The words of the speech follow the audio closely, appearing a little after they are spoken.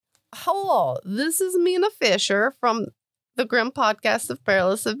Hello, this is Mina Fisher from the Grim Podcast of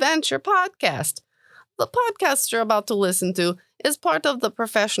Perilous Adventure podcast. The podcast you're about to listen to is part of the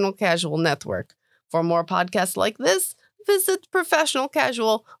Professional Casual Network. For more podcasts like this, visit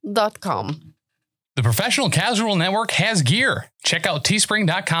professionalcasual.com. The Professional Casual Network has gear. Check out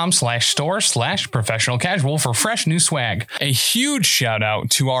teespring.com/store/professionalcasual for fresh new swag. A huge shout out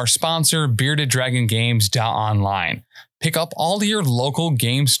to our sponsor, beardeddragongames.online. Pick up all your local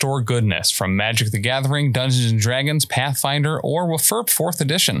game store goodness from Magic the Gathering, Dungeons & Dragons, Pathfinder, or WFRP 4th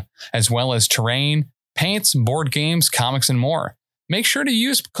Edition, as well as terrain, paints, board games, comics, and more. Make sure to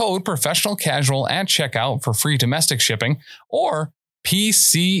use code Professional Casual at checkout for free domestic shipping, or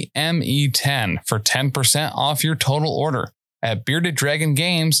PCME10 for 10% off your total order at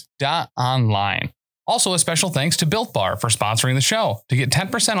beardeddragongames.online. Also, a special thanks to Built Bar for sponsoring the show. To get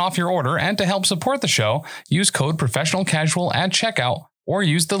 10% off your order and to help support the show, use code Professional Casual at checkout or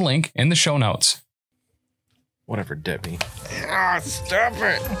use the link in the show notes. Whatever, Debbie. Stop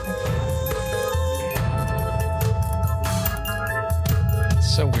it.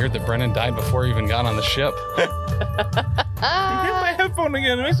 It's so weird that Brennan died before he even got on the ship. You hit my headphone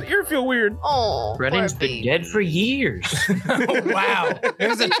again. It makes my ear feel weird. Oh, Brennan's been dead for years. Wow.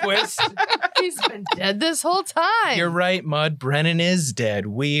 There's a twist. He's been dead this whole time. You're right, Mud. Brennan is dead.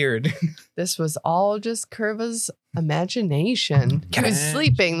 Weird. This was all just Curva's imagination. He was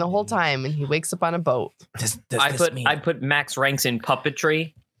sleeping the whole time and he wakes up on a boat. I put max ranks in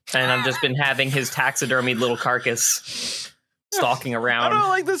puppetry, and I've just been having his taxidermied little carcass stalking around. I don't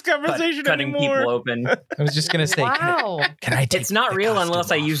like this conversation cutting anymore. people open. I was just going to say, Wow. can I take It's not the real costume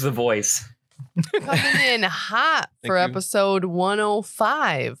unless I off? use the voice. Coming in hot for Thank you. episode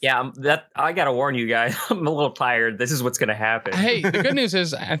 105. Yeah, I gotta warn you guys. I'm a little tired. This is what's gonna happen. Hey, the good news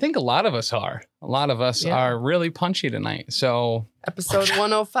is I think a lot of us are. A lot of us Yeah. are really punchy tonight. So Episode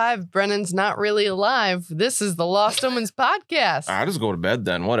 105, Brennan's not really alive. This is the Lost Omens podcast. I'll just go to bed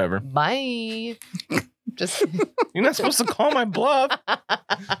then. Whatever. Bye. Just You're not supposed to call my bluff.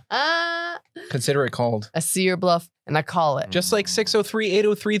 Consider it called. I see your bluff and I call it. Just like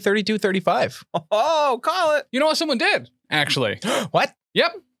 603-803-3235. Oh, call it. you know what? Someone did, actually. What?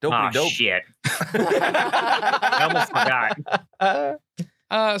 Yep. Dopey dope. Shit. I almost forgot.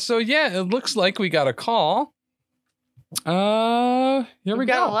 So yeah, it looks like we got a call. Here we We've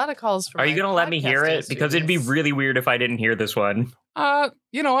got go. a lot of calls from Are you my gonna let me hear podcast it? Because it'd be listeners. really weird if I didn't hear this one.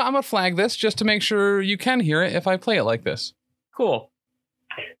 You know, I'm gonna flag this just to make sure you can hear it if I play it like this. Cool.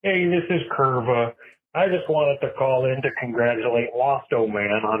 Hey, this is Curva. I just wanted to call in to congratulate Lost O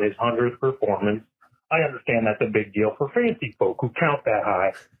Man on his 100th performance. I understand that's a big deal for fancy folk who count that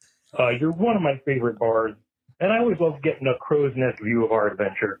high. You're one of my favorite bards, and I always love getting a crow's nest view of our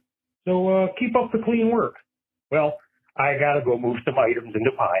adventure. So keep up the clean work. Well, I gotta go move some items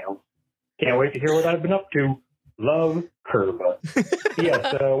into piles. Can't wait to hear what I've been up to. Love, Curva.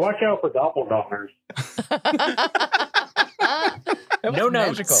 Yes, watch out for doppelgangers. That was No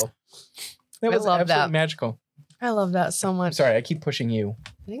notes. magical. That I was love absolutely that. magical. I love that so I'm much. sorry, I keep pushing you.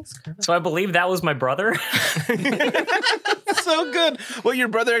 Thanks, Curva. So I believe that was my brother. So good. Well, your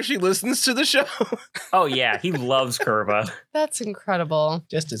brother actually listens to the show. Oh yeah, he loves Curva. That's incredible.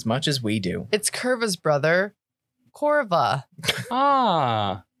 Just as much as we do. It's Curva's brother, Corva.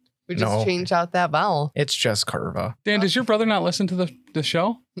 Ah, We just No. changed out that vowel. It's just Curva. Dan, does your brother not listen to the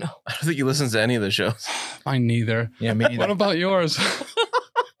show? I don't think he listens to any of the shows. Mine neither. Yeah, me What neither. about yours?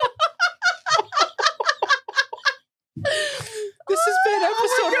 This has been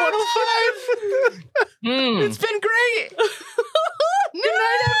episode 105. It's been great. Good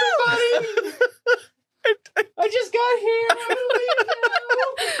night, everybody. I just got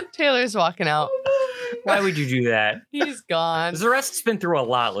here. Taylor's walking out. Why would you do that? He's gone. The rest has been through a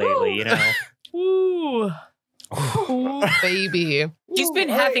lot lately, you know. Ooh. Ooh, baby. He's been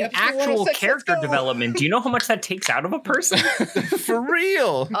All right, having episode actual 106, let's character go. development. Do you know how much that takes out of a person? For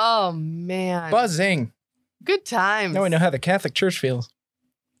real. Oh, man. Buzzing. Good times. Now I know how the Catholic Church feels.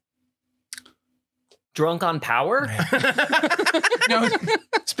 Drunk on power? No,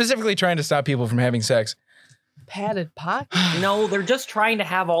 specifically trying to stop people from having sex. Padded pocket. No, they're just trying to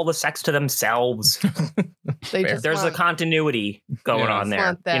have all the sex to themselves. They just There's a want continuity going Yeah. on Just there.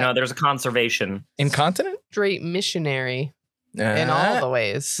 want that. You know, there's a conservation. Incontinent? straight missionary in all the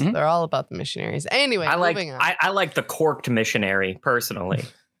ways. Mhm. They're all about the missionaries. Anyway, I like moving on. I like the corked missionary personally.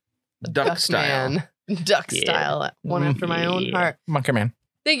 Duck style. Man. Duck Yeah. style. One after my own Yeah. heart. Monkey Man.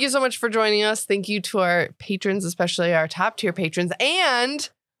 Thank you so much for joining us. Thank you to our patrons, especially our top tier patrons. And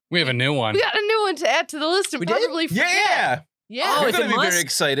We have a new one. we got a new one to add to the list and We did? probably forget. Yeah. Yeah. Oh, You're is going it to be Musk? very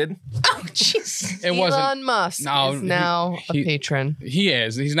excited. Jeez. It wasn't. Elon Musk No, is now a patron. He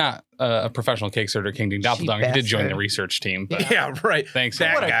is. He's not a professional Kickstarter King Doppelganger. He did join the bastard. research team. But Yeah, right. thanks.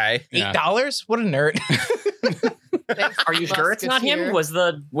 That Elon. guy. Yeah. $8? What a nerd. Thanks, Are you sure it's not him?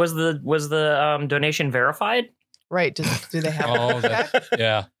 Musketeer. Was the donation verified? Right. Do they have Oh, that?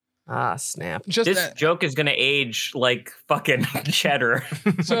 yeah. Ah, snap. Just This joke is gonna age like fucking cheddar.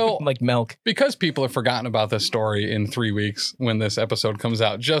 so Like milk. because people have forgotten about this story in 3 weeks when this episode comes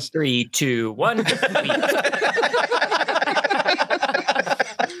out. Just 3, 2, 1.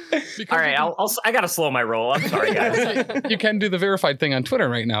 All right, I gotta slow my roll. I'm sorry, guys. you can do the verified thing on Twitter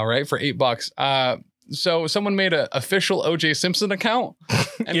right now, right? For $8. So someone made an official OJ Simpson account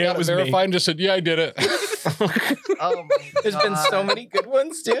and Yeah, got it it was verified and just said, "Yeah, I did it." Oh my There's been so many good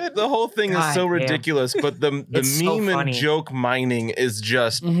ones, dude. The whole thing God is so damn. ridiculous, but the It's so meme funny. and joke mining is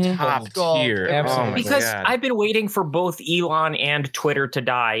just Mhm. top Gold. tier. Absolutely. Oh my Because God. I've been waiting for both Elon and Twitter to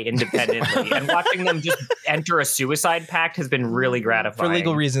die independently, and watching them just enter a suicide pact has been really For gratifying.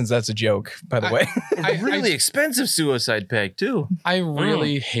 legal reasons, that's a joke, by the way. I- really expensive suicide pack too. I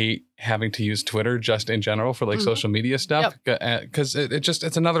really hate having to use Twitter just in general for like Mhm. social media stuff because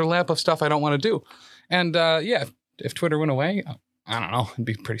it's another lap of stuff I don't want to do. And yeah, if Twitter went away, I don't know, it'd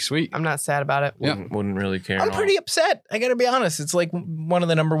be pretty sweet. I'm not sad about it. Yeah. Wouldn't really care. I'm at all. pretty upset. I gotta be honest. It's like one of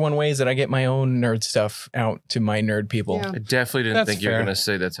the number one ways that I get my own nerd stuff out to my nerd people. Yeah. I definitely didn't That's think you were fair. going to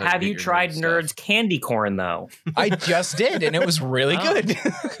say that's how. Have get you your tried nerd Nerds stuff. candy corn though? I just did, and it was really Oh. good.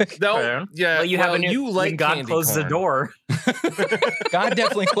 No, Fair. yeah. Well, you have a new. you like when God candy closes the corn. door. God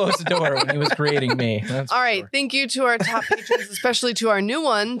definitely closed the door when he was creating me. That's All for right. sure. Thank you to our top patrons, especially to our new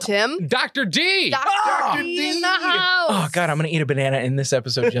one, Tim. Dr. D! Dr. D in the house. Oh God, I'm gonna eat a banana in this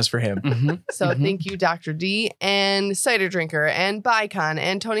episode just for him. Mhm. So Mhm. thank you, Dr. D, and Cider Drinker, and Bicon,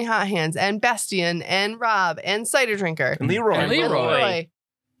 and Tony Hot Hands, and Bastian, and Rob, and Cider Drinker. And Leroy. And Leroy.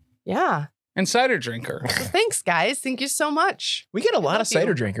 Yeah. And cider drinker. So thanks, guys. Thank you so much. We get a lot love of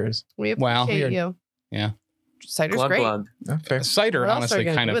cider you. drinkers. We Wow. appreciate Weird. you. Yeah. Cider's Glug, great. glug. Oh, fair. Cider What else are honestly you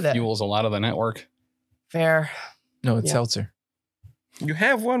gonna kind do of with it? fuels a lot of the network. Fair. No, it's Yeah. seltzer. You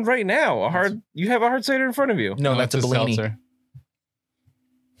have one right now. You have a hard cider in front of you. No, that's a it's Bellini. seltzer.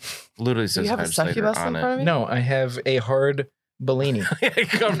 Literally Do says you have a hard cider succubus in on front it. of you? No, I have a hard Bellini. It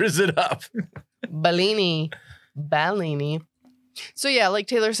covers it up. Bellini. Bellini. So yeah, like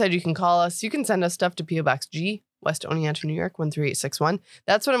Taylor said, you can call us. You can send us stuff to P.O. Box G, West Oneonta, New York, 13861.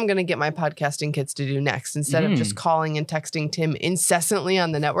 That's what I'm going to get my podcasting kids to do next. Instead of just calling and texting Tim incessantly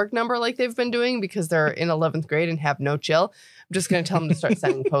on the network number like they've been doing because they're in 11th grade and have no chill, I'm just going to tell them to start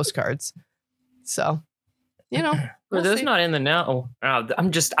sending postcards. So, you know. For we'll those see. not in the know,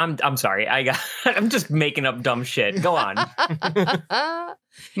 I'm sorry. I'm just making up dumb shit. Go on.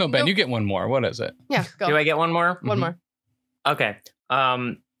 No, Ben, Nope. you get one more. What is it? Yeah, go. Do I get one more? One more. Okay.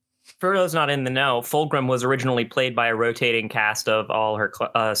 For those not in the know, Fulgrim was originally played by a rotating cast of all her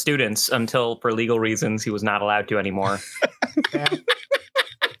students until, for legal reasons, he was not allowed to anymore.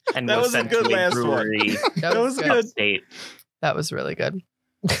 And That was was a sent good to a last one. brewery That was good. upstate. That was really good.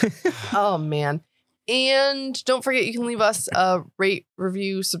 Oh, man. And don't forget, you can leave us a rate,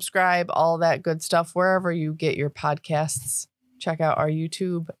 review, subscribe, all that good stuff, wherever you get your podcasts. Check out our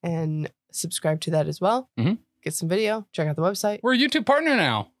YouTube and subscribe to that as well. Mhm. Get some video. Check out the website. We're a YouTube partner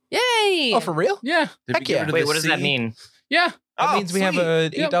now. Yay! Oh, for real? Yeah. Did Heck we get yeah. rid of Wait, the what does that C? mean? Yeah. That means we have a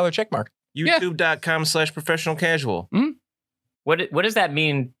Yep. $8 check mark. YouTube.com/professional-casual. What does that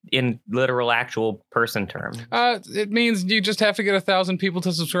mean in literal, actual person terms? It means you just have to get 1,000 people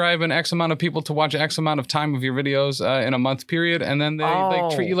to subscribe and X amount of people to watch X amount of time of your videos in a month period. And then they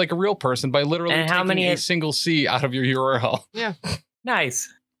treat you like a real person by literally And how taking many a single C out of your URL.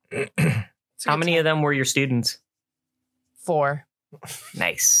 Nice. It's a How good many time. of them were your students? 4.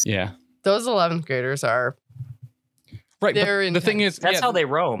 Nice. Yeah. Those 11th graders are. Right. They're But the thing is, That's how they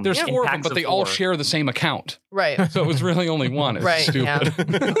roam. there's in 4 of them, packs but they all 4. share the same account. Right. So it was really only one. It's Right, stupid.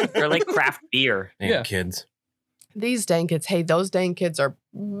 They're like craft beer. Damn Yeah. kids. These dang kids. Hey, those dang kids are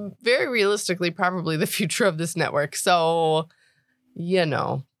very realistically probably the future of this network. So, you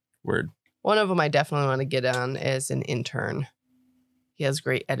know. Word. One of them I definitely want to get on as an intern. He has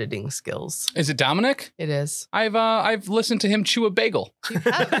great editing skills. Is it Dominic? It is. I've listened to him chew a bagel. You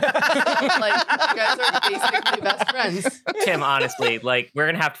have. Like, you guys are basically best friends. Tim, honestly, like we're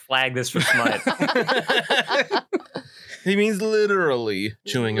gonna have to flag this for smut. He means literally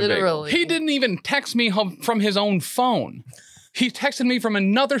chewing a bagel. Literally. He didn't even text me from his own phone. He texted me from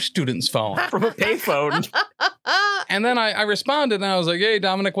another student's phone. From a payphone. And then I responded and I was like, "Hey,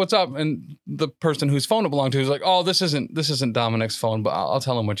 Dominic, what's up?" And the person whose phone it belonged to was like, "Oh, this isn't Dominic's phone, but I'll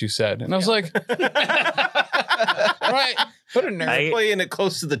tell him what you said." And I was like, Right. What a nerd. Playing it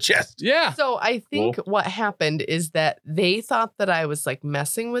close to the chest. Yeah. So I think what happened is that they thought that I was like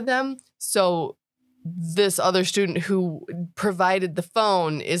messing with them. So this other student who provided the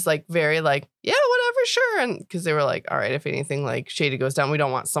phone is like very like, yeah, whatever, sure. And because they were like, all right, if anything like shady goes down, we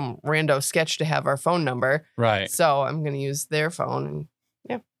don't want some rando sketch to have our phone number. Right. So I'm going to use their phone.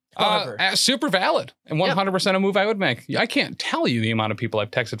 And Super valid and 100% a move I would make. I can't tell you the amount of people I've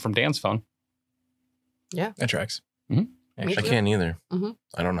texted from Dan's phone. That tracks. Me I too. can't either. Mhm.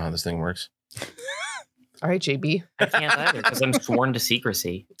 I don't know how this thing works. All right, JB. I can't either because I'm sworn to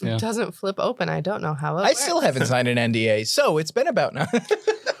secrecy. Yeah. It doesn't flip open. I don't know how it I works. still haven't signed an NDA, so it's been about now.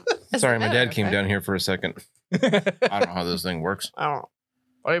 Sorry, my dad came Okay. down here for a second. I don't know how this thing works. I don't know.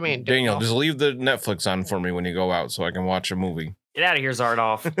 What do you mean? Daniel, just leave the Netflix on for me when you go out so I can watch a movie. Get out of here,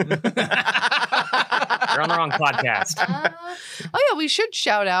 Zardoff. You're on the wrong podcast. Oh yeah, we should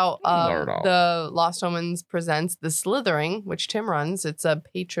shout out Not at all. the Lost Omens presents The Slithering, which Tim runs. It's a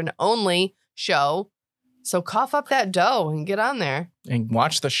patron only show. So cough up that dough and get on there. And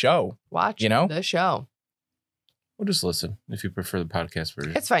watch the show. Watch the show. We'll just listen if you prefer the podcast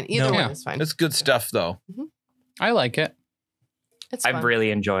version. It's fine. Either No. one Yeah. is fine. It's good stuff, though. I like it. It's fun. I'm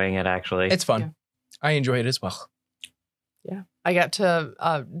really enjoying it, actually. It's fun. Yeah. I enjoy it as well. Yeah. I got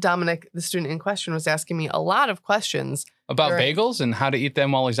to Dominic, the student in question, was asking me a lot of questions. About Right. bagels and how to eat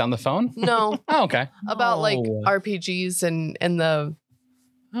them while he's on the phone? No, Oh, okay. about like Oh. RPGs and the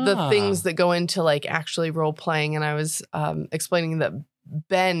things that go into like actually role playing. And I was explaining that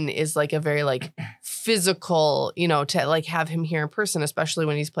Ben is like a very like physical, to like have him here in person, especially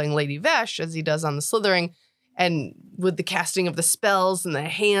when he's playing Lady Vesh as he does on the Slithering, and with the casting of the spells and the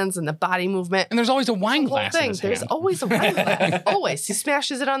hands and the body movement. And there's always a wine The whole glass in thing. his There's hand. always a wine glass. Always. He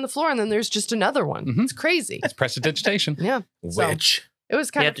smashes it on the floor and then there's just another one. Mhm. It's crazy. It's prestidigitation. Yeah. So, Witch. it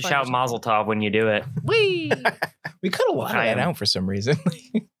was kind You of have to shout Mazel Tov when you do it. Wee. We cut a lot of I that am- out for some reason.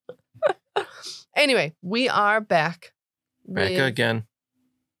 Anyway, we are back. Back with- again.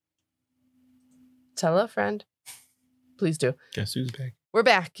 Tell a friend. Please do. Guess who's back? We're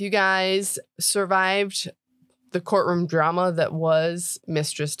back. You guys survived the courtroom drama that was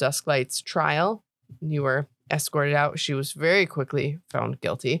Mistress Dusklight's trial. You were escorted out. She was very quickly found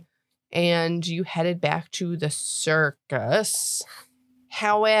guilty. And you headed back to the circus.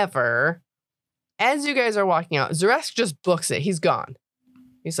 However, as you guys are walking out, Zaresk just books it. He's gone.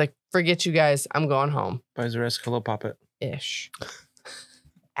 He's like, forget you guys. I'm going home. By Zaresk, hello, Puppet. Ish.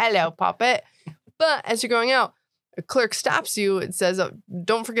 Hello, puppet. But as you're going out, a clerk stops you and says,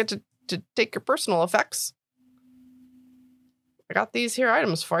 don't forget to take your personal effects. I got these here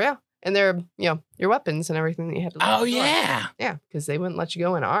items for you. And they're, your weapons and everything that you had to leave Oh, the door. yeah. Yeah, because they wouldn't let you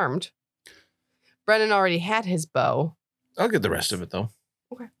go in armed. Brennan already had his bow. I'll get the rest of it, though.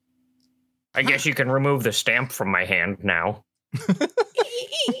 I guess you can remove the stamp from my hand now.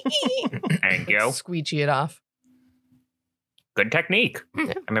 Thank you. Squeegee it off. Good technique.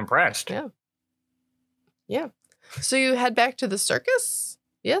 Yeah. I'm impressed. Yeah. So you head back to the circus?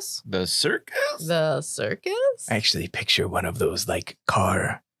 Yes? The circus? The circus? I actually picture one of those like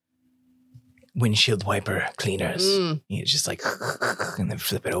car windshield wiper cleaners. Mm. It's just like, and then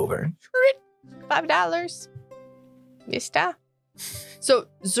flip it over. $5. Mister. So,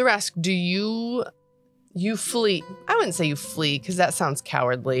 Zaresk, do you flee? I wouldn't say you flee because that sounds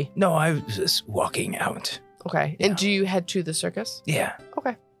cowardly. No, I was just walking out. Okay. Yeah. And do you head to the circus? Yeah.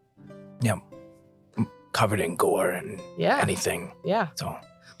 Okay. Yeah. Covered in gore and Yeah. anything. Yeah. So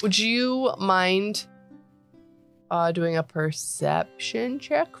Would you mind doing a perception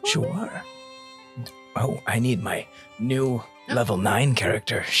check for me? sure. Oh, I need my new level 9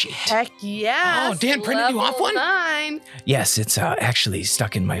 character sheet. Heck yeah. Oh, Dan printed you off one? 9. Yes, it's actually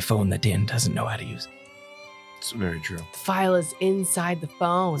stuck in my phone that Dan doesn't know how to use. It's very true. The file is inside the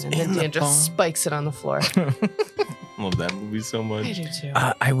phone, and then in the Dan just phone. spikes it on the floor. Love that movie so I much. do too.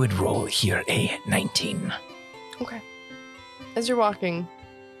 I would roll here a 19. Okay. As you're walking,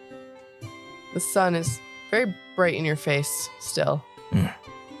 the sun is very bright in your face still. Mm.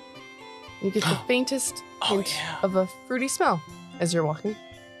 You get the faintest hint of a fruity smell as you're walking.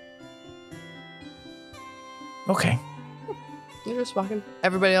 Okay. You're just walking.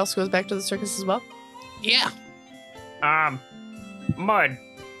 Everybody else goes back to the circus as well. Yeah. Mud.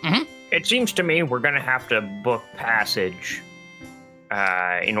 Mhm. It seems to me we're gonna have to book passage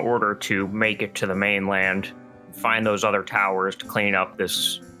in order to make it to the mainland, find those other towers to clean up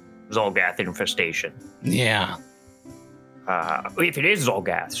this Zolgath infestation. Yeah. If it is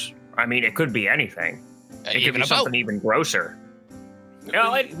Zolgaths, I mean, it could be anything. It could Even be a boat. something even grosser.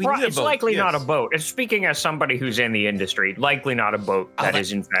 Well, We need a it's boat, likely not a yes. boat. It's speaking as somebody who's in the industry, likely not a boat that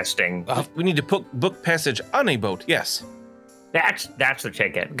is investing. We need to book passage on a boat, yes. That's the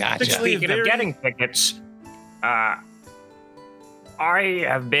ticket. Gotcha. Actually, Speaking of getting tickets, I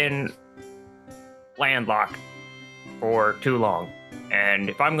have been landlocked for too long. And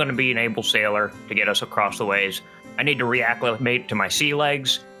if I'm going to be an able sailor to get us across the ways, I need to reacclimate to my sea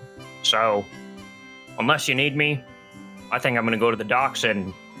legs. So, unless you need me, I think I'm going to go to the docks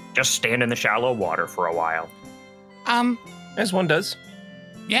and just stand in the shallow water for a while. As one does.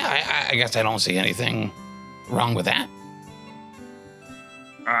 Yeah, I guess I don't see anything wrong with that.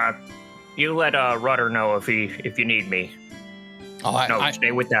 You let Rudder know if you need me. Oh, No,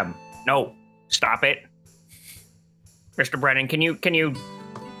 stay with them. No, stop it, Mr. Brennan. Can you get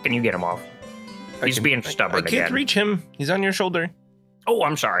him off? He's being stubborn I can't again. reach him. He's on your shoulder. Oh,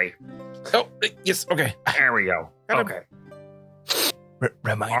 I'm sorry. Oh, yes, okay. There we go. Okay.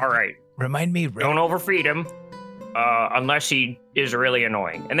 All right. Remind me. Don't overfeed him, unless he is really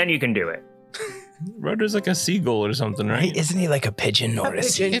annoying, and then you can do it. Rudder's like a seagull or something, right? Isn't he like a pigeon or a pigeon,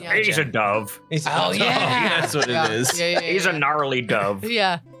 sea? yeah. He's a dove. Oh, yeah. That's what it is. He's a gnarly dove,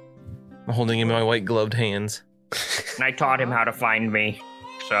 Yeah. I'm holding him in my white gloved hands. and I taught him how to find me.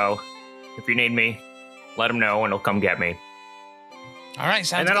 So, if you need me, let him know, and he'll come get me. All right,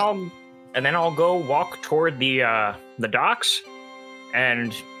 sounds And then good. I'll go walk toward the docks,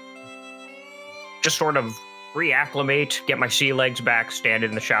 and just sort of reacclimate, get my sea legs back, stand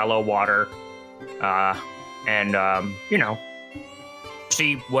in the shallow water, and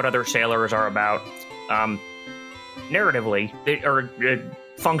see what other sailors are about. Narratively,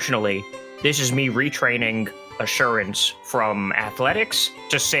 functionally, this is me retraining assurance from athletics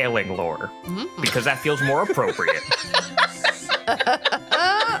to sailing lore, because that feels more appropriate.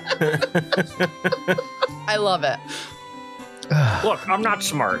 I love it. Look, I'm not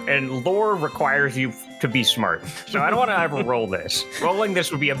smart, and lore requires you to be smart. So I don't want to ever roll this. Rolling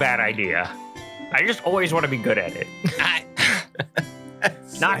this would be a bad idea. I just always want to be good at it.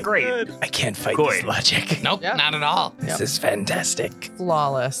 Not great. I can't fight Good. this logic. Nope, Yep. not at all. This is fantastic.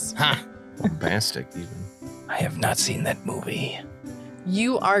 Flawless. Huh. Bombastic, even. I have not seen that movie.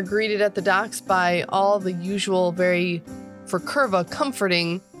 You are greeted at the docks by all the usual, very, for Curva,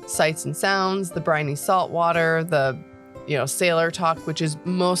 comforting sights and sounds, the briny salt water, the, sailor talk, which is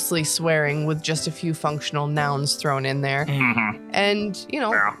mostly swearing with just a few functional nouns thrown in there. Mm-hmm. And,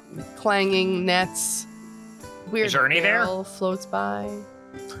 Yeah. clanging nets. Weird Is Ernie there? gale floats by.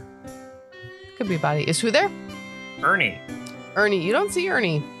 Could be a body. Is who there? Ernie, Ernie. You don't see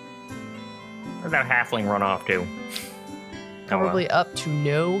Ernie. where'd that halfling run off to? Probably up to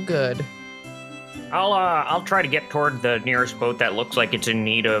no good. I'll try to get toward the nearest boat that looks like it's in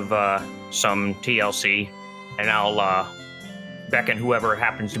need of some TLC, and I'll beckon whoever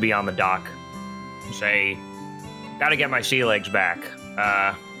happens to be on the dock and say, "Gotta get my sea legs back.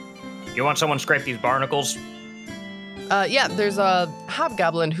 You want someone to scrape these barnacles?" Yeah, there's a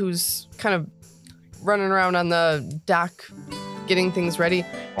hobgoblin who's kind of running around on the dock getting things ready.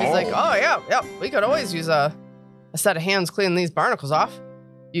 He's like, "Oh yeah, we could always use a set of hands cleaning these barnacles off.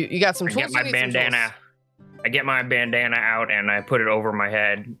 You got some I tools? get my You need some bandana. tools." I get my bandana out and I put it over my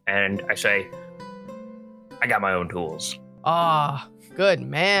head and I say, "I got my own tools." Ah, good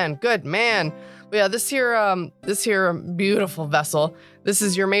man. Well, yeah, this here beautiful vessel. This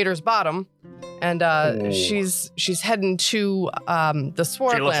is your mater's bottom, and Ooh. she's heading to the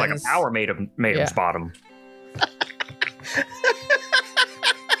Swartlands. She looks like a power maid's Yeah. bottom.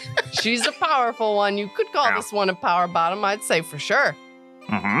 She's a powerful one. You could call Yeah. this one a power bottom, I'd say for sure.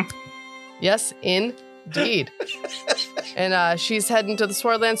 Mm-hmm. Yes, indeed. And she's heading to the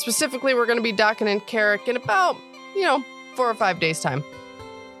Swartlands. Specifically, we're going to be docking in Carrick in about 4 or 5 days time.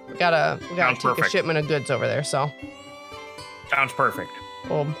 We gotta Sounds take a perfect. shipment of goods over there. So, Sounds perfect.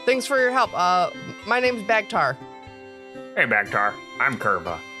 well, thanks for your help. My name's Bagtar. Hey, Bagtar. I'm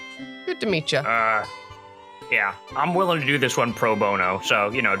Kerba. Good to meet you. Yeah, I'm willing to do this one pro bono,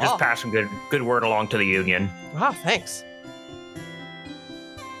 so, just Oh. pass some good word along to the union. Wow, thanks.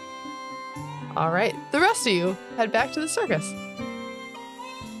 All right, the rest of you head back to the circus.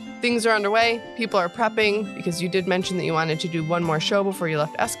 Things are underway. People are prepping because you did mention that you wanted to do one more show before you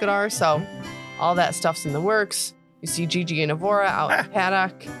left Escadar, so all that stuff's in the works. You see Gigi and Avora out in the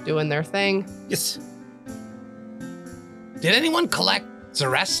paddock doing their thing. Yes. Did anyone collect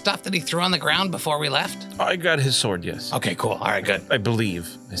Zarest stuff that he threw on the ground before we left? I got his sword, yes. Okay, cool. All right, good. I believe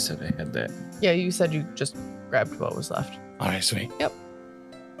I said I had that. Yeah, you said you just grabbed what was left. All right, sweet. Yep.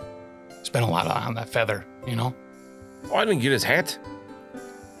 Spent a lot on that feather, Oh, I didn't get his hat.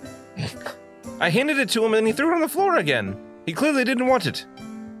 I handed it to him and he threw it on the floor again. He clearly didn't want it.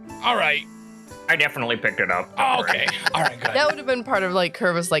 All right. I definitely picked it up. Oh, okay. All right, good. That would have been part of like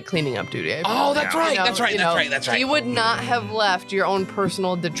Curva's like cleaning up duty. Oh, that's right. You know, That's right. you That's know, right. That's right. You would not have left your own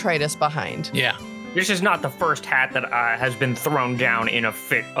personal detritus behind. Yeah. This is not the first hat that has been thrown down in a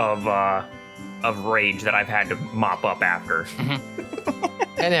fit of rage that I've had to mop up after.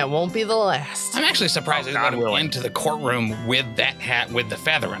 And it won't be the last. I'm actually surprised Oh, they God let him willing. into the courtroom with that hat with the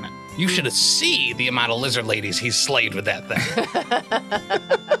feather in it. You should have seen the amount of lizard ladies he's slayed with that thing.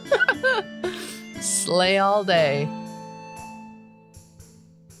 Slay all day.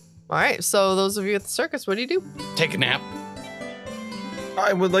 All right, so those of you at the circus, what do you do? Take a nap.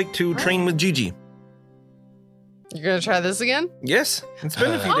 I would like to train with Gigi. You're gonna try this again? Yes, it's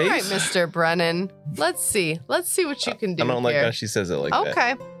been a few All days. right, Mr. Brennan. Let's see what you can do. I don't like here. how she says it like that.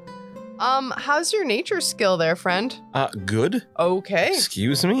 Okay. How's your nature skill there, friend? Good. Okay.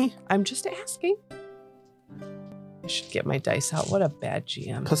 Excuse me? I'm just asking. I should get my dice out. What a bad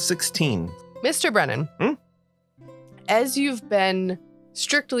GM. Plus 16. Mr. Brennan, as you've been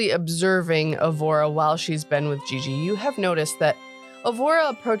strictly observing Avora while she's been with Gigi, you have noticed that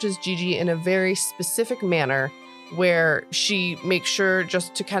Avora approaches Gigi in a very specific manner where she makes sure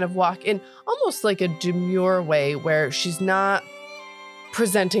just to kind of walk in almost like a demure way where she's not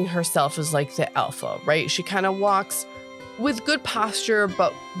presenting herself as like the alpha, right? She kind of walks with good posture,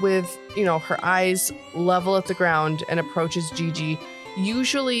 but with, her eyes level at the ground and approaches Gigi,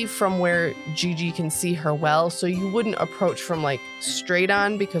 usually from where Gigi can see her well. So you wouldn't approach from like straight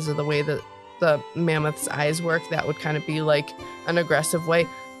on because of the way that the mammoth's eyes work. That would kind of be like an aggressive way,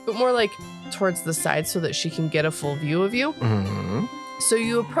 but more like towards the side so that she can get a full view of you. Mm-hmm. So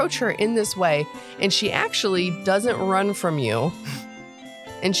you approach her in this way, and she actually doesn't run from you.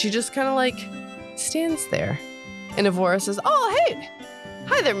 And she just kind of like stands there. And Avora says, "Oh, hey.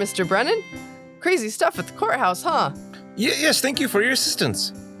 Hi there, Mr. Brennan. Crazy stuff at the courthouse, huh? Yes, thank you for your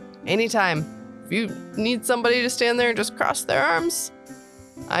assistance. Anytime. If you need somebody to stand there and just cross their arms,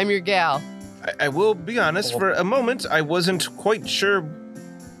 I'm your gal." I will be honest, for a moment, I wasn't quite sure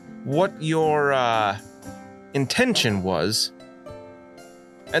what your intention was.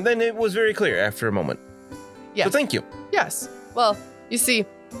 And then it was very clear after a moment. Yes. So thank you. Yes. Well, you see,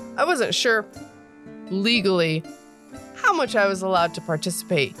 I wasn't sure legally how much I was allowed to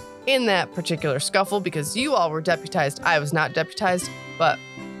participate in that particular scuffle because you all were deputized. I was not deputized, but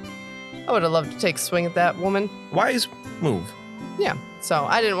I would have loved to take a swing at that woman. Wise move. Yeah. So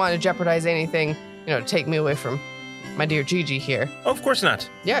I didn't want to jeopardize anything, to take me away from my dear Gigi here. Of course not.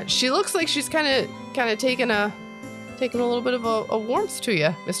 Yeah, she looks like she's kind of taking a little bit of a warmth to you,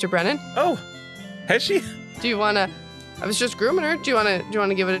 Mr. Brennan. Oh, has she? Do you want to? I was just grooming her. Do you want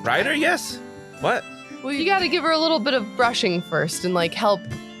to give it a Ryder, yes. What? Well, you got to give her a little bit of brushing first and like help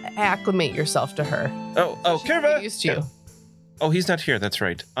acclimate yourself to her. Oh, She's Kerva. getting used to you. Oh, he's not here. That's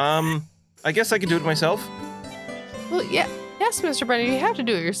right. I guess I could do it myself. Well, yeah. Yes, Mr. Brennan, you have to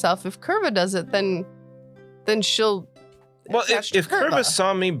do it yourself. If Curva does it, then she'll. Well, attach if to Curva. Kerva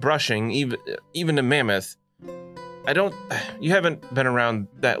saw me brushing, even a mammoth, you haven't been around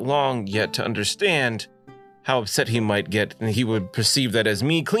that long yet to understand how upset he might get, and he would perceive that as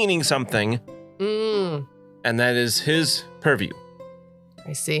me cleaning something, and that is his purview.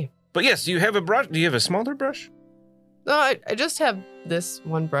 I see. But yes, do you have a brush? Do you have a smaller brush? No, I just have this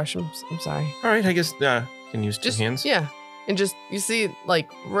one brush. I'm sorry. All right, I guess can use two hands. Yeah. And just, you see, like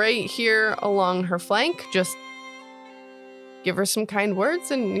right here along her flank, just give her some kind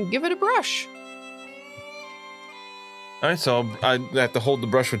words and give it a brush. All right, so I have to hold the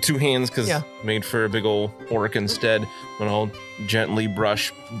brush with two hands because made for a big old orc instead. When I'll gently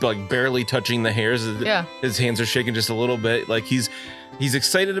brush, like barely touching the hairs. Yeah. His hands are shaking just a little bit. Like he's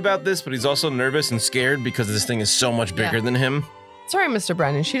excited about this, but he's also nervous and scared because this thing is so much bigger than him. Sorry, Mr.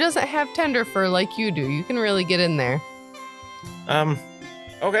 Brennan. She doesn't have tender fur like you do. You can really get in there.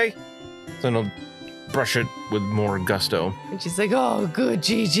 Okay. So then I'll brush it with more gusto. And she's like, "Oh, good,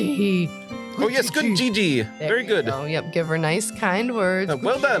 Gigi. Oh, yes, good, Gigi. There Very you good. go. Yep, give her nice, kind words.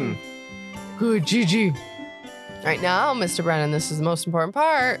 Well done. Good, Gigi. Right now, Mr. Brennan, this is the most important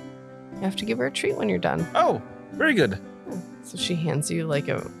part. You have to give her a treat when you're done. Oh, very good. So she hands you like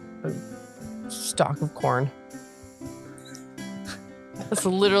a stalk of corn. That's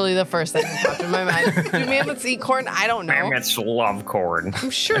literally the first thing that popped in my mind. Do mammoths eat corn? I don't know. Mammoths love corn. I'm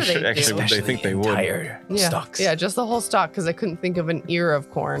sure they do. Actually, they think they would. Stalks. Yeah, just the whole stalk because I couldn't think of an ear of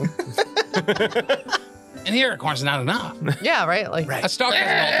corn. And here, corn's not enough. Yeah, right? Like A stalk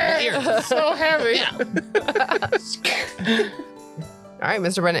has multiple ears. so heavy. Yeah. All right,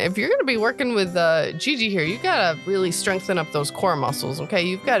 Mr. Brennan, if you're going to be working with Gigi here, you got to really strengthen up those core muscles, okay?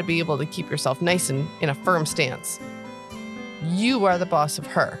 You've got to be able to keep yourself nice and in a firm stance. You are the boss of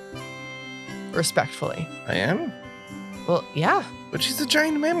her. Respectfully. I am? Well, yeah. But she's a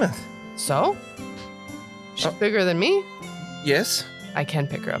giant mammoth. So? She's bigger than me. Yes. I can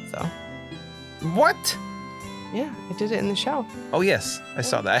pick her up, though. What? Yeah, I did it in the show. Oh, yes. I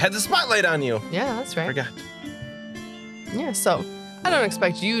saw that. I had the spotlight on you. Yeah, that's right. Forgot. Yeah, so I don't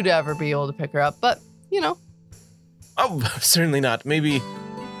expect you to ever be able to pick her up, but, you know. Oh, certainly not. Maybe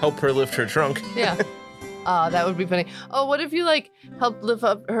help her lift her trunk. Yeah. That would be funny. Oh, what if you, like, helped lift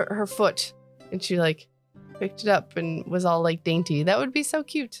up her foot and she, like, picked it up and was all, like, dainty? That would be so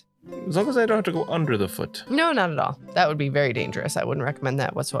cute. As long as I don't have to go under the foot. No, not at all. That would be very dangerous. I wouldn't recommend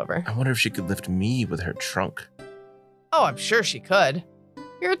that whatsoever. I wonder if she could lift me with her trunk. Oh, I'm sure she could.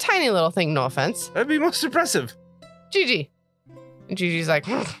 You're a tiny little thing, no offense. That'd be most impressive. Gigi. And Gigi's like,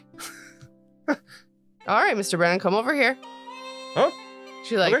 all right, Mr. Brennan, come over here. Oh?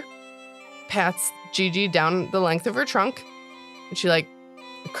 She, like, Okay. pats Gigi down the length of her trunk. And she, like,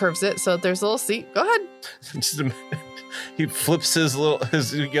 curves it so that there's a little seat. Go ahead. Just a minute. He flips his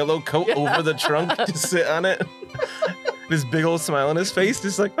yellow coat over the trunk to sit on it. This big old smile on his face,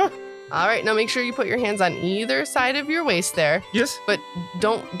 just like, oh. All right, now make sure you put your hands on either side of your waist there. Yes. But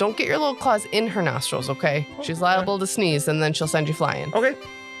don't get your little claws in her nostrils, okay? She's liable to sneeze and then she'll send you flying. Okay.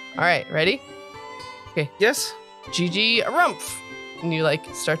 All right, ready? Yes. Gigi, a rumph. And you, like,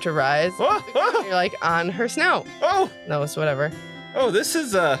 start to rise. Oh, oh, You're, like, on her snout. oh, No, it's whatever. oh, this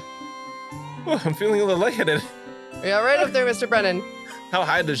is, oh, I'm feeling a little lightheaded. Yeah, right up there, Mr. Brennan. How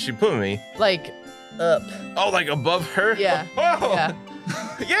high does she put me? Like, up. Oh, like above her? Yeah. Oh, Yeah.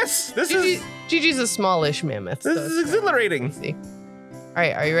 yes, this is Gigi's a smallish mammoth. this so is it's exhilarating. easy. All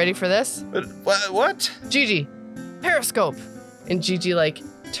right, are you ready for this? What? Gigi, periscope. And Gigi, like,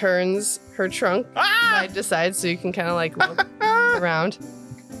 turns her trunk Ah! side to side so you can kind of, like, look around.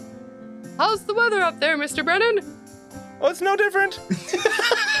 How's the weather up there, Mr. Brennan? Oh, it's no different.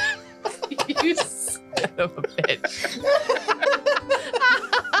 You son of a bitch.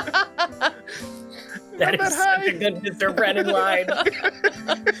 That Not is high. such a good Mr. Brennan line.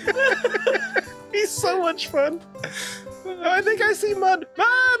 He's so much fun. I think I see mud.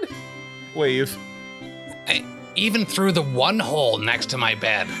 Mud! Wave. Even through the one hole next to my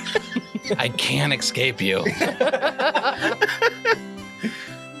bed, I can't escape you. Hey,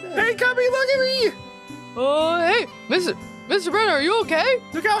 Cubby, look at me! Oh, hey, Mr. Brennan, are you okay?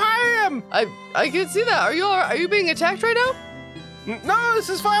 Look how high I am! I can see that. Are you being attacked right now? No, this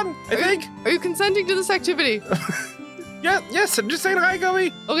is fun, I think. Are you consenting to this activity? Yeah, yes, I'm just saying hi,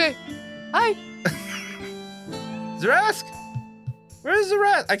 Cubby. Okay. Hi. Zarask? Where's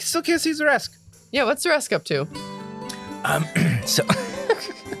Zarask? I still can't see Zarask. Yeah, what's Zaresk up to?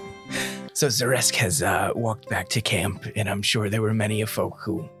 So Zaresk has walked back to camp, and I'm sure there were many a folk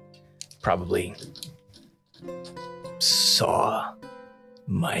who probably saw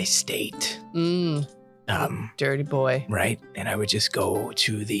my state. Dirty boy. Right? And I would just go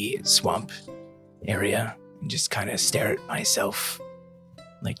to the swamp area and just kind of stare at myself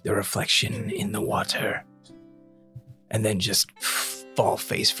like the reflection in the water, and then just fall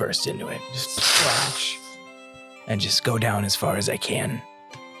face first into it. Just Splash. and just go down as far as I can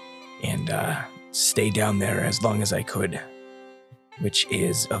and stay down there as long as I could, which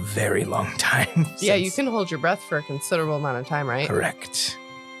is a very long time. Yeah, you since- can hold your breath for a considerable amount of time, right? Correct.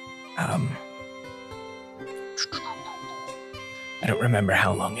 I don't remember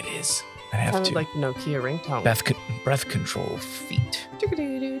how long it is. I'd have Sounded to. like the Nokia ringtone. breath control feet.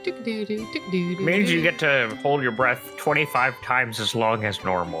 Means you get to hold your breath 25 times as long as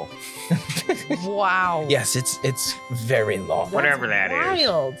normal. Wow. Yes, it's very long. That's Whatever that is.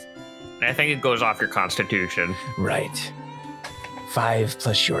 wild. And I think it goes off your constitution. Right. 5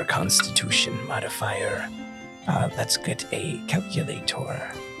 plus your constitution modifier. Let's get a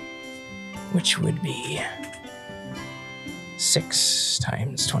calculator, which would be 6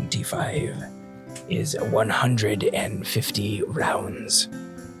 times 25 is 150 rounds.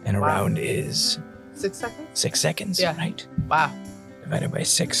 And a Wow. round is 6 seconds? 6 seconds, Yeah. right? Wow. Divided by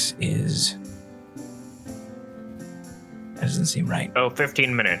 6 is... That doesn't seem right. Oh,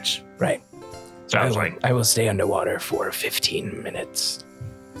 15 minutes. Right. So Sounds like. I will stay underwater for 15 minutes.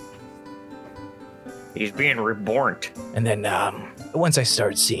 He's being reborn. And then once I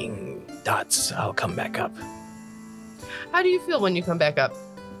start seeing dots, I'll come back up. How do you feel when you come back up?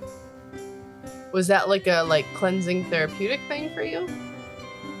 Was that like a cleansing therapeutic thing for you?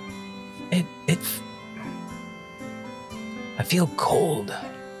 I feel cold.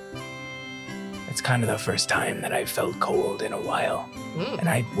 It's kind of the first time that I've felt cold in a while. Mm. And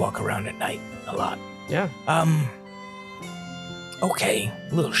I walk around at night a lot. Yeah. Okay,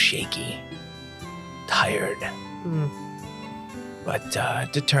 a little shaky. Tired. Mm.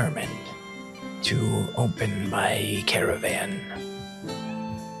 but determined to open my caravan,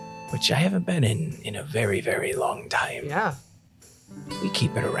 which I haven't been in a very, very long time. Yeah. We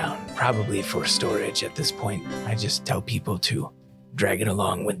keep it around, probably for storage at this point. I just tell people to drag it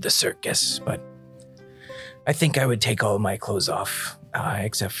along with the circus, but I think I would take all my clothes off,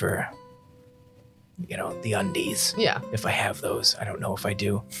 except for, the undies. Yeah. If I have those. I don't know if I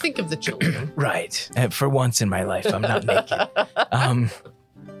do. Think of the children. Right. For once in my life, I'm not naked.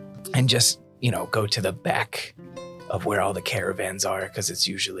 And just, go to the back of where all the caravans are, because it's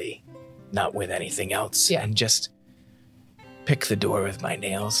usually not with anything else. Yeah. And just pick the door with my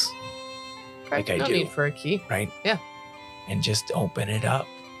nails, like I no do. need for a key. Right? Yeah. And just open it up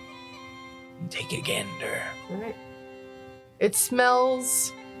and take a gander. All right. It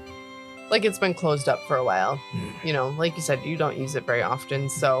smells like it's been closed up for a while. Like you said, you don't use it very often.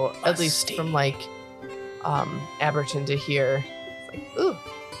 So at least Musty. from Aberton to here, it's like, ooh,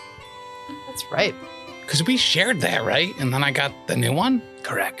 that's right. Because we shared that, right? And then I got the new one.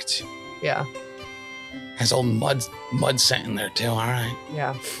 Correct. Yeah. Has old mud scent in there too. All right.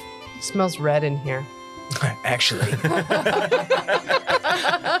 Yeah. It smells red in here. Actually,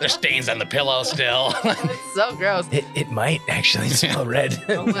 There's stains on the pillow still. It's so gross. it might actually smell red.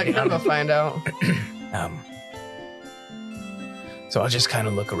 I'll let Karma find out. So I'll just kind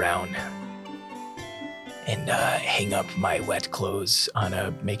of look around and hang up my wet clothes on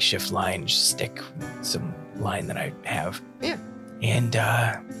a makeshift line, just stick some line that I have. Yeah. And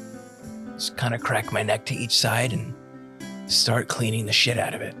just kind of crack my neck to each side and start cleaning the shit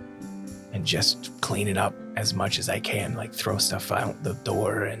out of it. And just clean it up as much as I can, like throw stuff out the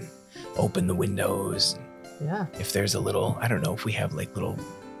door and open the windows. Yeah. If there's a little, I don't know if we have little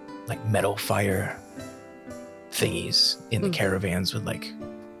metal fire thingies in the caravans with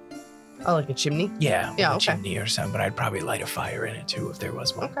Oh, like a chimney? yeah, Yeah, a okay. chimney or something, but I'd probably light a fire in it too if there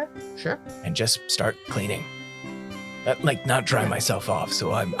was one. Okay. Sure. And just start cleaning. Not dry myself off,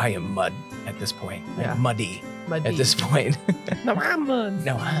 so I am mud at this point. Yeah. I'm muddy Muddy. at this point. No, I'm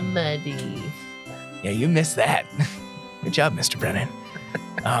No, I'm muddy. Yeah, you missed that. Good job, Mr. Brennan.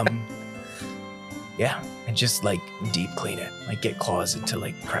 Yeah, and just deep clean it, get claws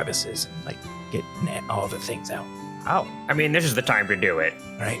into crevices and get all the things out. Ow. I mean, this is the time to do it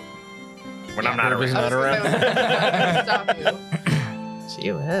Right? when I'm not Everybody's around. not around. Stop you.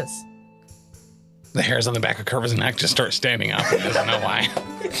 Gee whiz. The hairs on the back of Curva's neck just start standing up. He doesn't know why.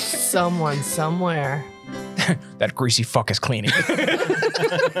 Someone somewhere. That greasy fuck is cleaning.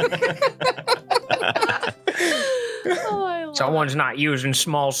 Oh, I love Someone's not using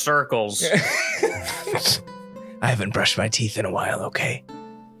small circles. I haven't brushed my teeth in a while, okay?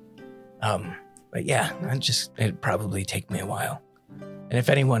 But yeah, it'd probably take me a while. And if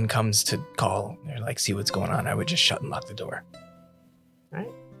anyone comes to call or see what's going on, I would just shut and lock the door.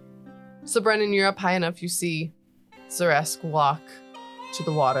 So, Brennan, you're up high enough. You see Zaresk walk to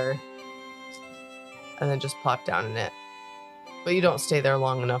the water and then just plop down in it. But you don't stay there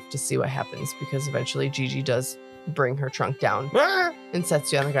long enough to see what happens because eventually Gigi does bring her trunk down and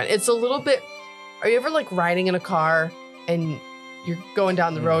sets you on the ground. It's a little bit. Are you ever riding in a car and you're going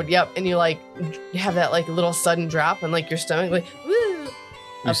down the road? Yep. And you have that little sudden drop and your stomach woo.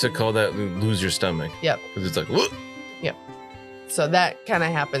 We used to call that lose your stomach. Yep. Because it's whoop. So that kind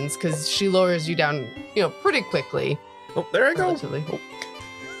of happens because she lowers you down, pretty quickly. Oh, there I go. Relatively.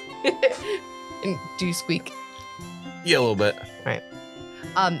 And do you squeak? Yeah, a little bit.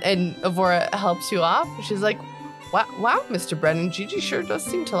 And Avora helps you off. She's like, wow, Mr. Brennan, Gigi sure does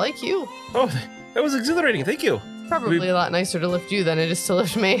seem to like you. Oh, that was exhilarating. Thank you. Probably a lot nicer to lift you than it is to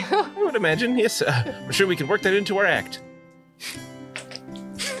lift me. I would imagine. Yes. I'm sure we can work that into our act.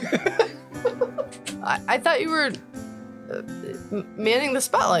 I thought you were manning the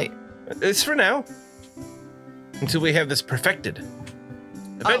spotlight. It's for now. Until we have this perfected.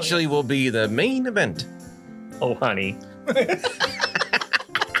 Eventually, we'll be the main event. Oh, honey.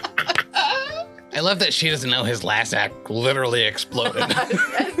 I love that she doesn't know his last act literally exploded. I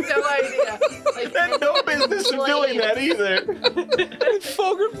had no idea. I had no business of doing that either.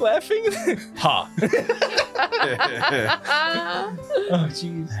 Fogert laughing. Ha. Oh,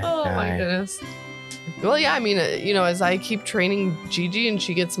 jeez. Oh my goodness. Well, yeah, I mean, as I keep training Gigi and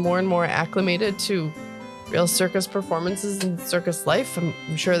she gets more and more acclimated to real circus performances and circus life,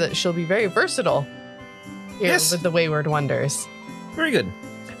 I'm sure that she'll be very versatile here Yes. with the Wayward Wonders. Very good.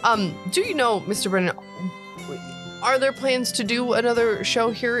 Do you know, Mr. Brennan, are there plans to do another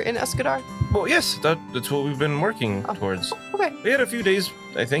show here in Escadar? Well, yes, that's what we've been working towards. Okay. We had a few days,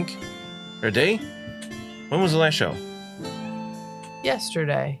 I think. Or a day? When was the last show?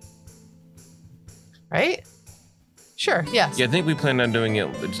 Yesterday. Right? Sure, yes. Yeah, I think we planned on doing it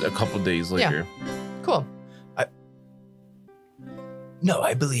a couple days later. Cool. No,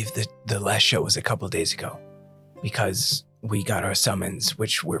 I believe that the last show was a couple days ago because we got our summons,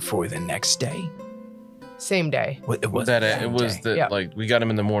 which were for the next day. Same day. It was That the same it was day. the Yeah. like we got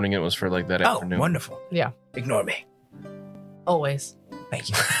him in the morning. It was for like that afternoon. Oh, wonderful. Yeah. Ignore me. Always. Thank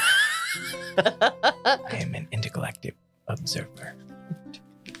you. I am an intergalactic observer.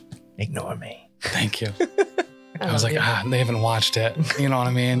 Ignore me. Thank you. I love was like, you. they haven't watched it. You know what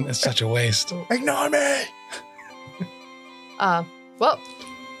I mean? It's such a waste. Ignore me. Well, all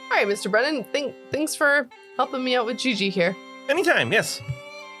right, Mr. Brennan. Thanks for helping me out with Gigi here. Anytime, yes.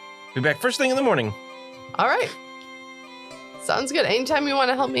 Be back first thing in the morning. All right. Sounds good. Anytime you want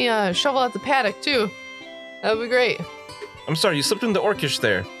to help me shovel out the paddock, too. That would be great. I'm sorry, you slipped into Orcish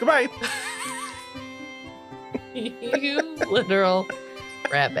there. Goodbye. You literal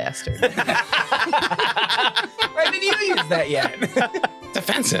rat bastard. Why didn't you use that yet? It's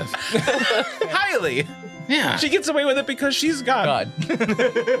offensive. Highly. Yeah. She gets away with it because she's God.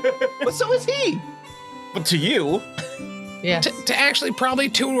 But so is he. But to you, Yes. To actually probably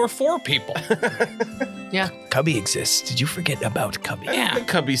 2 or 4 people. Cubby exists. Did you forget about Cubby? Yeah. I think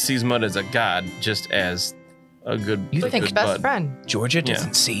Cubby sees Mud as a god, just as a good. You a think good Best bud. friend. Georgia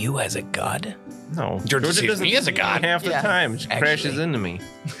doesn't see you as a god? No, Georgia sees doesn't me as a see god. half the Yeah. time. She crashes Actually. into me.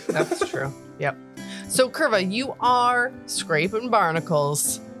 That's true. Yep. So, Curva, you are scraping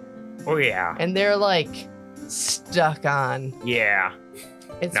barnacles, Oh, yeah. and they're like stuck on. Yeah.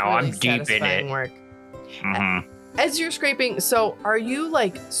 It's No, really I'm deep in satisfying it. work. hmm As you're scraping, so are you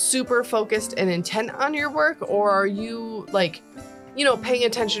like super focused and intent on your work, or are you like, paying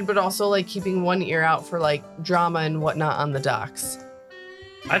attention, but also like keeping one ear out for like drama and whatnot on the docks?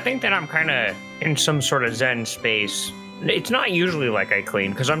 I think that I'm kind of in some sort of Zen space. It's not usually like I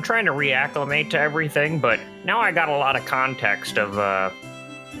clean because I'm trying to reacclimate to everything, but now I got a lot of context of,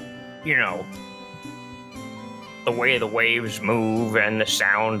 the way the waves move and the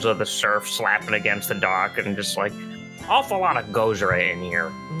sounds of the surf slapping against the dock, and just like awful lot of Gozra in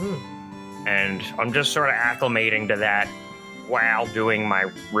here. Mm. And I'm just sort of acclimating to that while doing my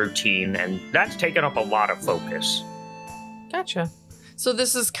routine, and that's taken up a lot of focus. Gotcha. So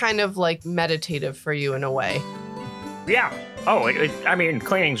this is kind of like meditative for you in a way. Yeah. Oh,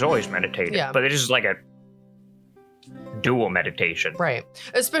 cleaning's always meditative, Yeah. but it is like a dual meditation. Right.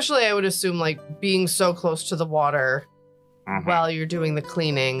 Especially, I would assume, like, being so close to the water Mhm. while you're doing the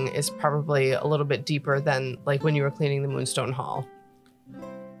cleaning is probably a little bit deeper than, like, when you were cleaning the Moonstone Hall.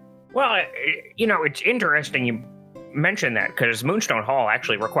 Well, it's interesting you mentioned that because Moonstone Hall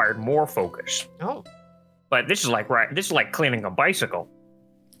actually required more focus. Oh, But this is like cleaning a bicycle.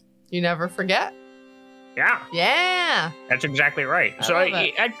 you never forget? Yeah, Yeah. that's exactly right. I So love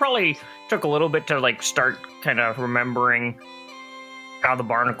it. I probably took a little bit to like start kind of remembering how the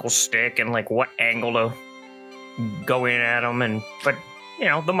barnacles stick and like what angle to go in at them, but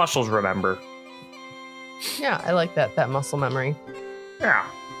the muscles remember. Yeah, I like that muscle memory. Yeah.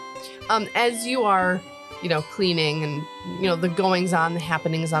 As you are, cleaning and, the goings on, the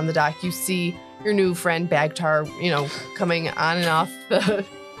happenings on the dock, you see your new friend Bagtar, coming on and off the.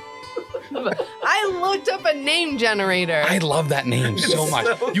 I looked up a name generator. I love that name so much.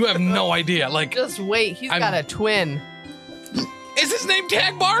 You have no idea. Like, Just wait, he's I'm- got a twin. is his name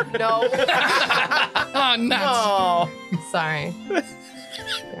Tagbar? No. Oh, nuts. Oh, sorry.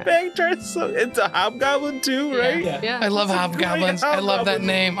 Bagtar's it's a hobgoblin too, right? Yeah. I love hobgoblins. I love that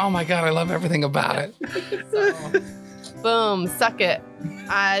name. Oh my god, I love everything about it. So, boom, suck it.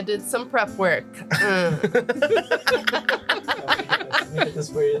 I did some prep work.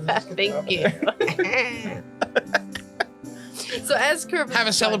 Thank you. So as Curve Have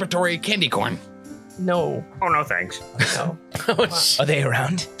a celebratory candy corn. No. Oh no, thanks. No. Are they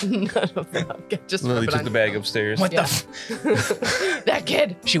around? None of them. Okay, just Lily rip it took on. the bag upstairs. What Yeah. the That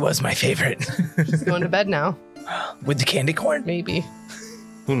kid. She was my favorite. She's going to bed now. With the candy corn? Maybe.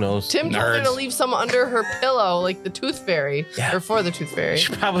 Who knows? Tim told her Nerds. to leave some under her pillow, like the Tooth Fairy. Yeah. Or for the Tooth Fairy.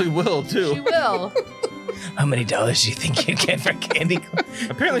 She probably will too. She will. How many dollars do you think you get for candy corn?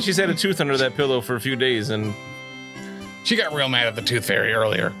 Apparently, she's had a tooth under that pillow for a few days, and She got real mad at the Tooth Fairy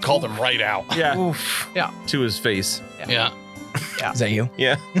earlier. Called him right out. yeah, Oof. to his face. Yeah. Is that you?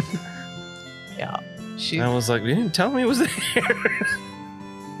 Yeah, Yeah. She. I was like, you didn't tell me it was there.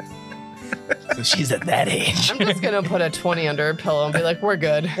 So she's at that age. I'm just gonna put a 20 under her pillow and be like, we're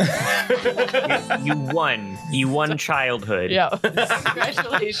good. You won. You won childhood. Yeah.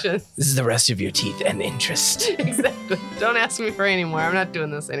 Congratulations. This is the rest of your teeth and interest. Exactly. Don't ask me for any more. I'm not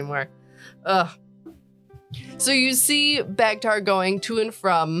doing this anymore. Ugh. So you see Bagtar going to and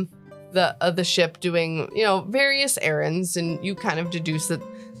from the ship doing, various errands, and you kind of deduce that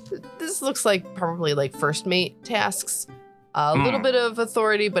this looks like probably like first mate tasks. A little bit of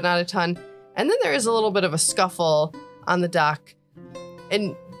authority, but not a ton. And then there is a little bit of a scuffle on the dock.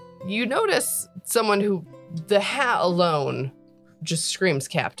 And you notice someone who, the hat alone, just screams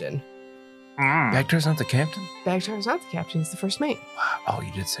captain. Bagtar's not the captain? Bagtar's not the captain, he's the first mate. Wow. Oh,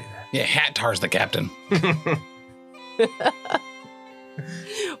 you did say that. Yeah, Hattar's the captain.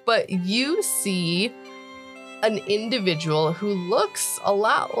 But you see an individual who looks a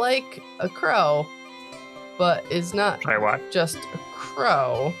lot like a crow, but is not Say what? just a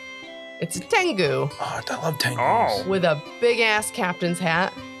crow. It's a Tengu Oh, I love Tangus. Oh. with a big ass captain's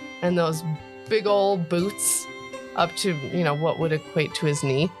hat and those big old boots up to, what would equate to his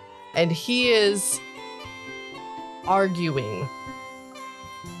knee. And he is arguing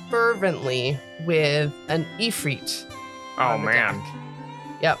fervently with an Ifrit. Oh, on the man. deck.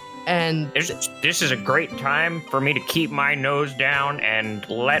 Yep. And This is a great time for me to keep my nose down and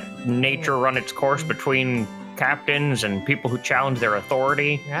let nature run its course between captains and people who challenge their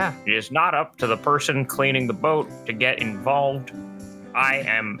authority. yeah. It is not up to the person cleaning the boat to get involved. I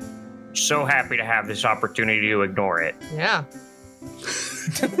am so happy to have this opportunity to ignore it. Yeah.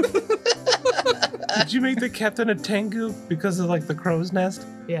 Did you make the captain a Tengu because of like the crow's nest?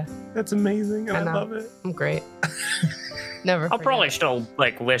 Yeah. That's amazing, and I I know. love it. I'm great. Never. I'll forget. probably still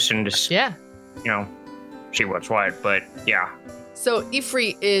listen to Yeah. see what's what, but yeah. So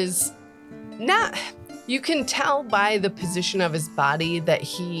Ifrit is not. You can tell by the position of his body that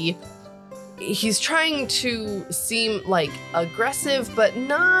he's trying to seem like aggressive, but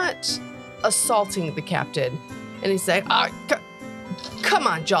not assaulting the captain. And he's like, "Come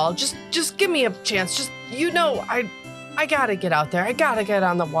on, Jal, just give me a chance. Just I gotta get out there. I gotta get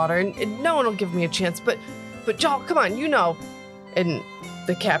on the water, and no one will give me a chance. But Jal, come on, And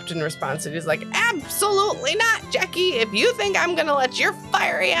the captain responds, and he's like, "Absolutely not, Jackie. If you think I'm gonna let your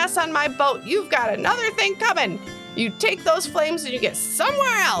fiery ass on my boat, you've got another thing coming. You take those flames and you get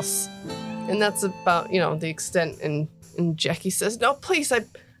somewhere else." And that's about, the extent. And Jackie says, "No, please,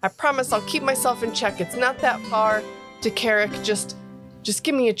 I promise I'll keep myself in check. It's not that far to Carrick. Just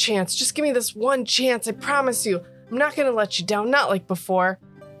give me a chance. Just give me this one chance. I promise you. I'm not gonna let you down, not like before."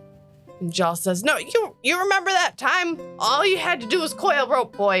 And Jal says, "No, you remember that time? All you had to do was coil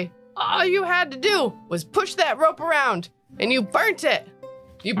rope, boy. All you had to do was push that rope around, and you burnt it.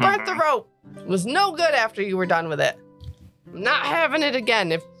 You burnt the rope. It was no good after you were done with it. I'm not having it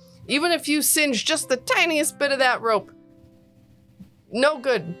again. Even if you singe just the tiniest bit of that rope, no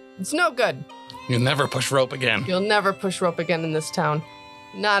good. It's no good. You'll never push rope again. You'll never push rope again in this town.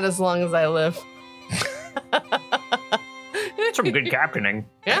 Not as long as I live." Some good captaining.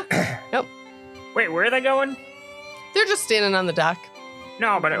 Yeah. Yep. Wait, where are they going? They're just standing on the dock.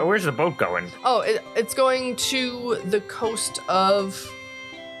 No, but where's the boat going? Oh, it's going to the coast of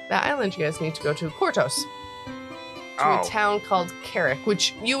that island you guys need to go to, Kortos. To a town called Carrick,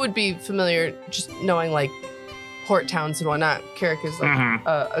 which you would be familiar just knowing like port towns and whatnot. Carrick is like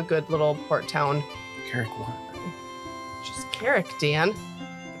a good little port town. Carrick what? Just Carrick, Dan.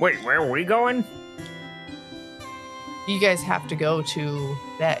 Wait, where are we going? You guys have to go to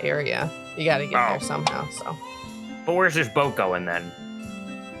that area. You got to get there somehow, so. But where's this boat going then?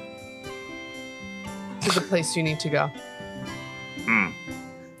 To the place you need to go.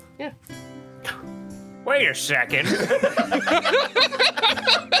 Yeah. Wait a second.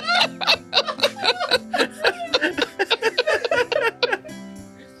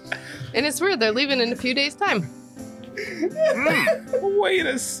 And it's weird, they're leaving in a few days' time. Wait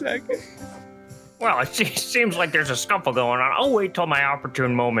a second. Well, it seems like there's a scuffle going on. I'll wait till my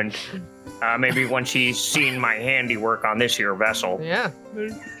opportune moment. Maybe when she's seen my handiwork on this here vessel. Yeah.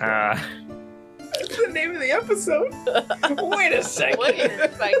 That's the name of the episode. Wait a second. Wait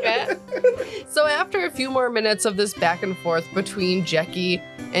a second. So after a few more minutes of this back and forth between Jackie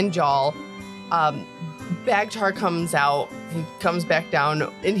and Jal, Bagtar comes out. He comes back down,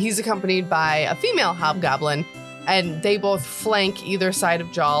 and he's accompanied by a female hobgoblin, and they both flank either side of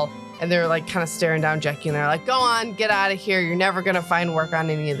Jal, and they're like kind of staring down Jackie, and they're like, "Go on, get out of here. You're never gonna find work on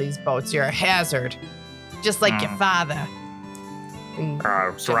any of these boats. You're a hazard, just like your father." And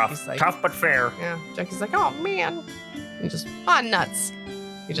It's rough. like, Tough but fair. yeah, Jackie's like, "Oh man," he just nuts.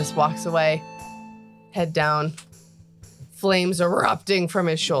 He just walks away, head down, flames erupting from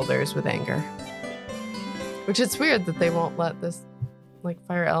his shoulders with anger. Which it's weird that they won't let this like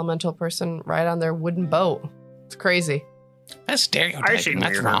fire elemental person ride on their wooden boat. It's crazy. That's I've stereotyping. seen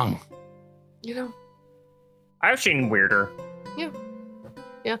That's weirder. wrong. You know? I've seen weirder.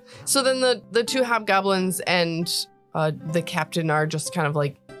 So then the two hobgoblins and the captain are just kind of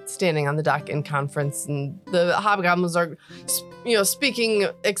like standing on the dock in conference, and the hobgoblins are, speaking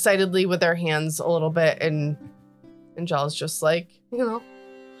excitedly with their hands a little bit, and Jaw's just like, you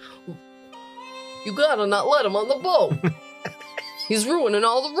gotta not let him on the boat. He's ruining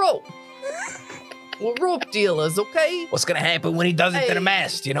all the rope. We're rope dealers, okay? What's gonna happen when he does it to the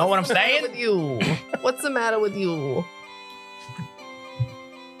mast? You know what I'm saying? With you? What's the matter with you?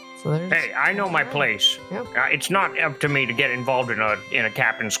 So hey, I know my place. Yeah. It's not up to me to get involved in a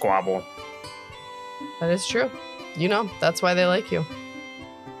captain squabble. That is true. That's why they like you.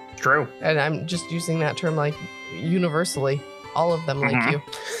 True. And I'm just using that term like universally. All of them like you.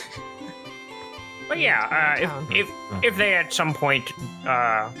 But yeah, if they at some point,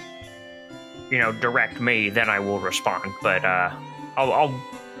 direct me, then I will respond. But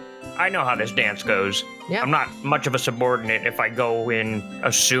I know how this dance goes. Yeah. I'm not much of a subordinate if I go in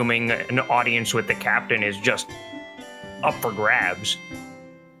assuming an audience with the captain is just up for grabs.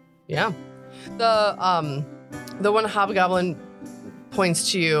 Yeah. The one hobgoblin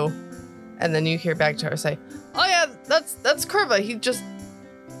points to you, and then you hear back to her say, "Oh yeah, that's Curva. He just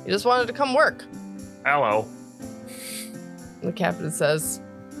wanted to come work." Hello. And the captain says,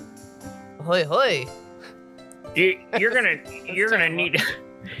 "Hoy hoy." You're gonna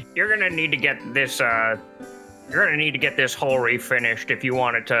need to get this whole reef finished if you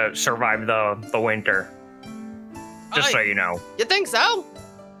want it to survive the winter. Just so you know. You think so?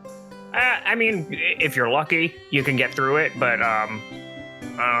 I mean, if you're lucky, you can get through it, but I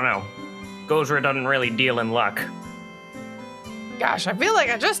don't know. Gozra doesn't really deal in luck. Gosh, I feel like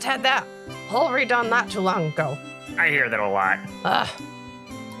I just had that hull redone not too long ago. I hear that a lot.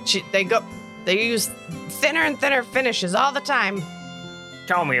 They use thinner and thinner finishes all the time.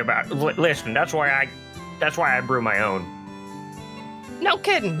 Tell me about it. Listen, that's why I brew my own. No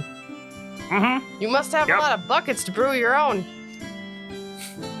kidding. Mm-hmm. You must have a lot of buckets to brew your own.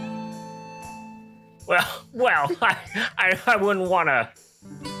 Well, I wouldn't wanna,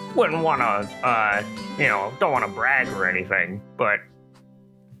 don't wanna brag or anything, but.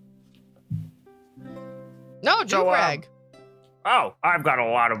 No, do brag. I've got a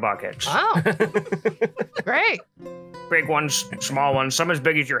lot of buckets. Oh, great. Big ones, small ones, some as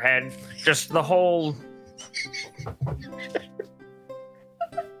big as your head. Just the whole.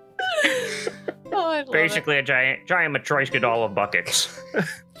 Basically a giant Matryoshka doll of buckets.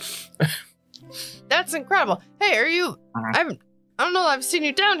 That's incredible. Hey, are you? I don't know. I've seen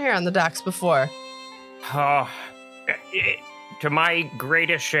you down here on the docks before. To my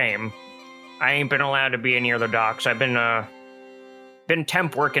greatest shame, I ain't been allowed to be near the docks. I've been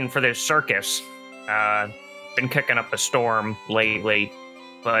temp working for this circus. Been kicking up a storm lately,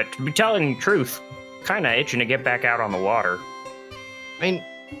 but to be telling the truth, kind of itching to get back out on the water. I mean,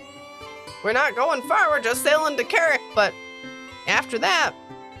 we're not going far. We're just sailing to Carrick, but after that,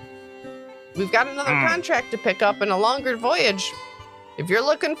 we've got another contract to pick up and a longer voyage. If you're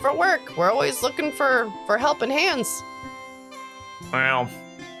looking for work, we're always looking for helping hands. Well,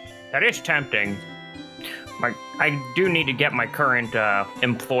 that is tempting. I do need to get my current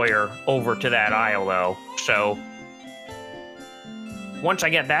employer over to that isle, though. So, once I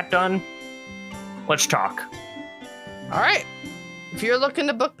get that done, let's talk. All right. If you're looking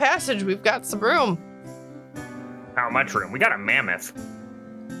to book passage, we've got some room. How much room? We got a mammoth.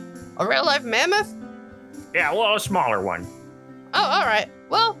 A real-life mammoth? Yeah, well, a smaller one. Oh, all right.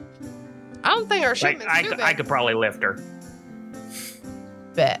 Well, I don't think our shipment's too big. I could probably lift her.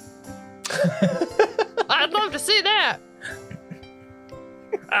 Bet. I'd love to see that.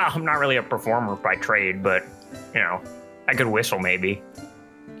 I'm not really a performer by trade, but, I could whistle maybe.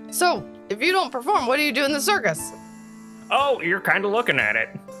 So, if you don't perform, what do you do in the circus? Oh, you're kind of looking at it.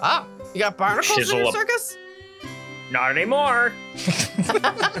 Ah, you got barnacles in your circus? Not anymore.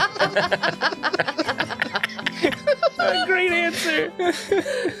 Great answer.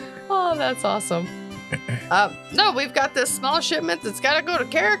 Oh, that's awesome. No, we've got this small shipment that's got to go to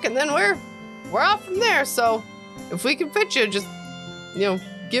Carrick, and then we're off from there. So, if we can fit you, just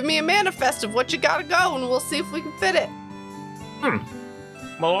give me a manifest of what you got to go, and we'll see if we can fit it.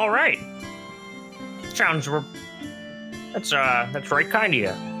 Well, all right. That's right kind of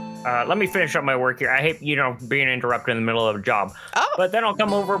you. Let me finish up my work here. I hate, being interrupted in the middle of a job. Oh. But then I'll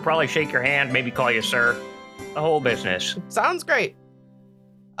come over, probably shake your hand, maybe call you sir. The whole business. Sounds great.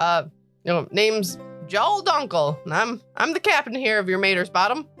 Name's Joel Dunkel, and I'm the captain here of your Mater's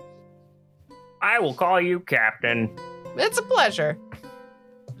Bottom. I will call you captain. It's a pleasure.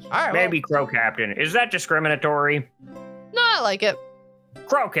 All right. Maybe Crow Captain. Is that discriminatory? No, I like it.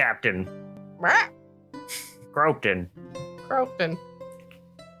 Crow Captain. Croakton. Croakton.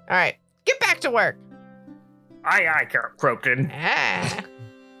 All right. Get back to work. Aye, Croakton.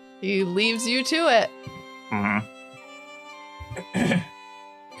 He leaves you to it. Mhm.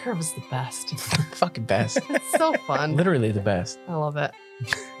 Curva's the best. Fucking best. It's so fun. Literally the best. I love it.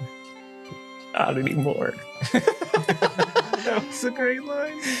 Not anymore. That was a great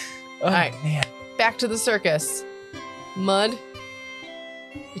line. Oh, right. man. Back to the circus. Mud,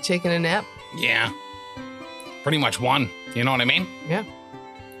 you taking a nap? Yeah. Pretty much one. You know what I mean? Yeah.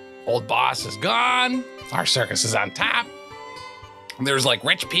 Old boss is gone. Our circus is on top. There's like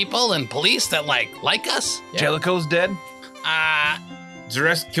rich people and police that like us. Yeah. Jellicoe's dead.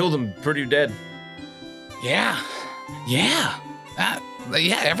 Zarest Killed him pretty dead. Yeah. Yeah.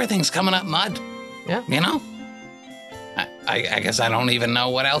 Everything's coming up mud. Yeah. You know? I guess I don't even know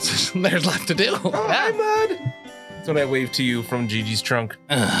what else there's left to do. Oh, hi, Mud. That's when I waved to you from Gigi's trunk.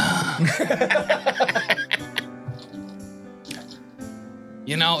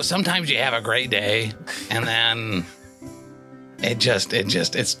 You know, sometimes you have a great day and then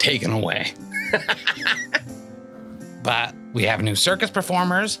it's taken away. But we have new circus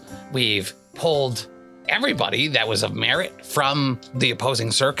performers. We've pulled everybody that was of merit from the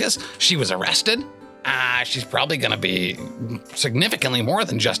opposing circus. She was arrested. She's probably going to be significantly more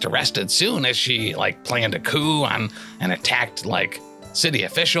than just arrested soon, as she like planned a coup and attacked like city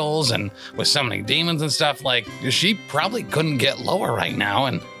officials and was summoning demons and stuff. Like, she probably couldn't get lower right now.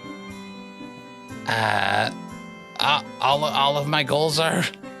 And all of my goals are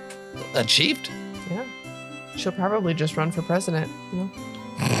achieved. Yeah. She'll probably just run for president, you know?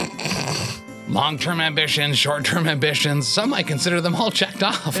 Long-term ambitions, short-term ambitions, some I consider them all checked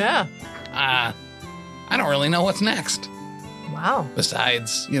off. Yeah. I don't really know what's next. Wow.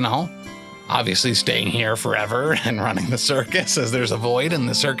 Besides, you know, obviously staying here forever and running the circus, as there's a void in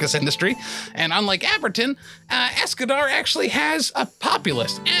the circus industry. And unlike Aberton, Escadar actually has a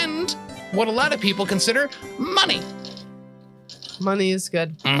populace and what a lot of people consider money. Money is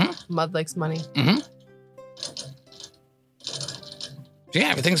good. Mm-hmm. Mud likes money. Mm-hmm. Yeah,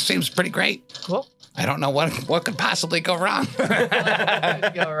 everything seems pretty great. Cool. I don't know what could possibly go wrong. What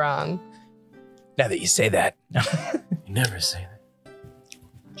could go wrong? Now that you say that. You never say that.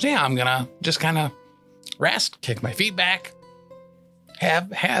 So yeah, I'm gonna just kind of rest, kick my feet back,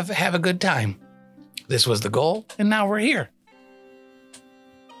 have a good time. This was the goal, and now we're here.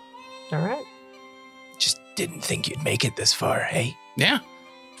 All right. Just didn't think you'd make it this far, hey? Yeah.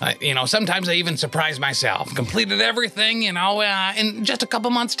 Sometimes I even surprise myself. Completed everything, in just a couple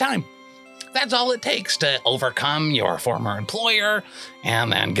months' time. That's all it takes to overcome your former employer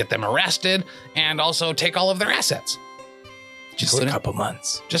and then get them arrested and also take all of their assets. Just a couple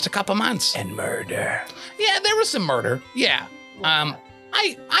months. Just a couple months. And murder. Yeah, there was some murder. Yeah. I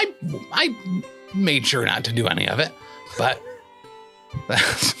made sure not to do any of it, but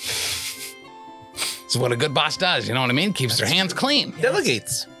that's what a good boss does. You know what I mean? Keeps their hands clean. Yes.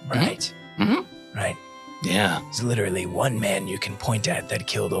 Delegates. Right. Mm-hmm. Right. Yeah. There's literally one man you can point at that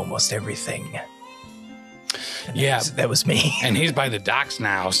killed almost everything. And Yeah. that was me. And he's by the docks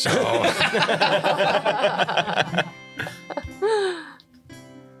now, so.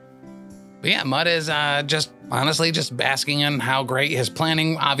 But yeah, Mud is just basking in how great his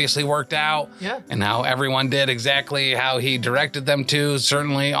planning obviously worked out. Yeah. And how everyone did exactly how he directed them to,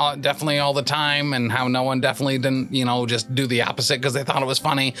 certainly, definitely all the time, and how no one definitely didn't, just do the opposite because they thought it was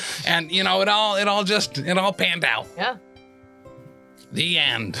funny. And, it all panned out. Yeah. The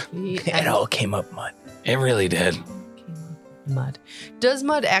end. It all came up mud. It really did. Mud. Does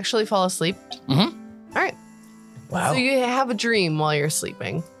Mud actually fall asleep? Mm-hmm. All right. Wow. So you have a dream while you're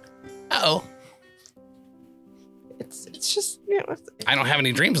sleeping. Uh-oh. It's just, I don't have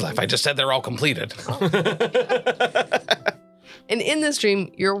any dreams left. I just said they're all completed. And in this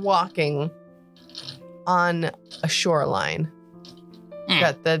dream, you're walking on a shoreline. You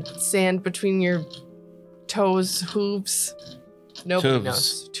got the sand between your toes, hooves. Nobody Tooves.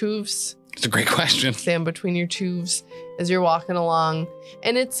 knows. Tooves. It's a great question. Sand between your tooves as you're walking along.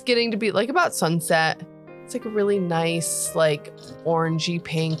 And it's getting to be like about sunset. It's like a really nice, like orangey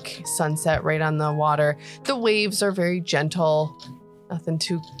pink sunset right on the water. The waves are very gentle. Nothing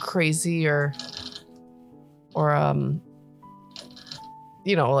too crazy or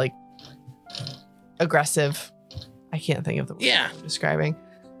like aggressive. I can't think of the word I'm describing.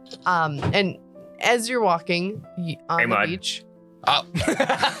 And as you're walking on the beach, Oh,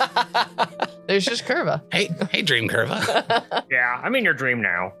 there's just Curva. hey, Dream Curva. Yeah, I'm in your dream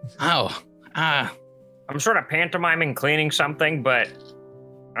now. Oh, I'm sort of pantomiming cleaning something, but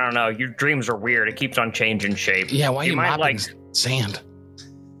I don't know. Your dreams are weird. It keeps on changing shape. yeah. Why are you might mopping sand?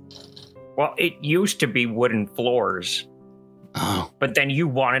 Well, it used to be wooden floors, Oh, but then you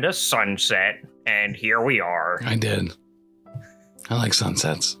wanted a sunset, and here we are. I did. I like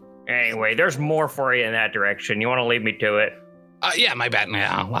sunsets. Anyway, there's more for you in that direction. You want to lead me to it? Yeah, my bad.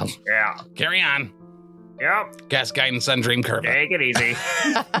 Yeah, well, Yeah. carry on. Yep. Cast Guidance on Dream Curve. Take it easy.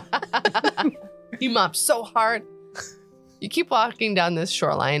 You mop so hard. You keep walking down this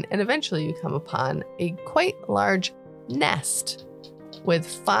shoreline, and eventually you come upon a quite large nest with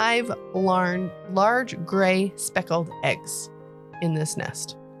 5 large gray speckled eggs in this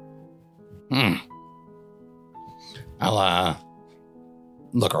nest. I'll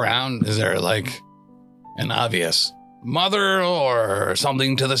look around. Is there like an obvious mother or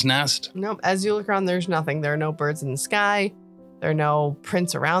something to this nest? Nope. As you look around, there's nothing. There are no birds in the sky. There are no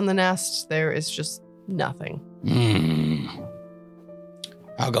prints around the nest. There is just nothing.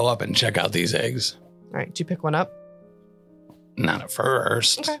 I'll go up and check out these eggs. All right. Do you pick one up? Not at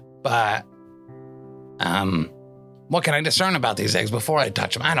first, Okay. but what can I discern about these eggs before I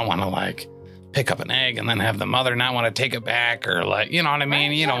touch them? I don't want to like pick up an egg and then have the mother not want to take it back, or like, you know what I mean?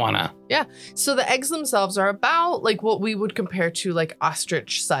 Right, You don't want to. So the eggs themselves are about like what we would compare to like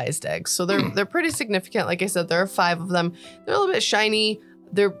ostrich-sized eggs. So they're pretty significant. Like I said, there are 5 of them. They're a little bit shiny.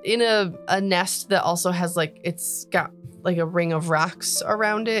 They're in a nest that also has like, it's got like a ring of rocks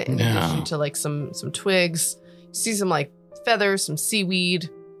around it in addition to like some twigs. You see some like feathers, some seaweed,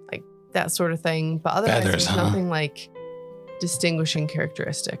 like that sort of thing. But otherwise, Feathers, there's huh? nothing like distinguishing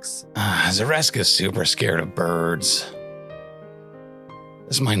characteristics. Zareska's super scared of birds.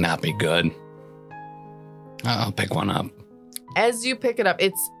 This might not be good. I'll pick one up. As you pick it up,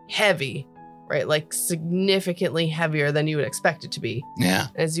 it's heavy, right? Like significantly heavier than you would expect it to be. Yeah.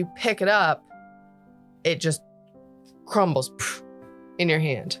 As you pick it up, it just crumbles in your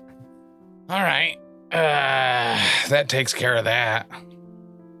hand. All right. That takes care of that.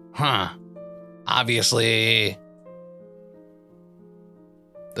 Huh. Obviously,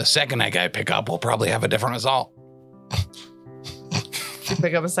 the second egg I pick up will probably have a different result. You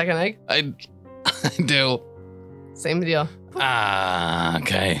pick up a second egg? I do. Same deal.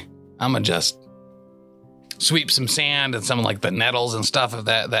 Okay. I'm gonna just sweep some sand and some like the nettles and stuff of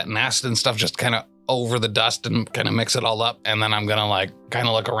that nest and stuff, just kind of over the dust and kind of mix it all up. And then I'm gonna like kind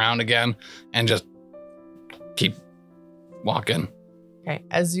of look around again and just keep walking. Okay.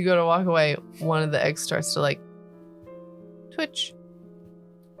 As you go to walk away, one of the eggs starts to like twitch.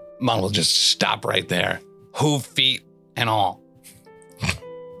 Mom will just stop right there. Hoof, feet, and all.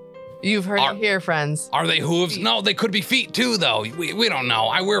 You've heard it here, friends. Are they hooves? No, they could be feet too, though. We don't know.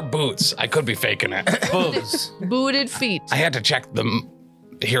 I wear boots. I could be faking it. Hooves. Booted feet. I had to check the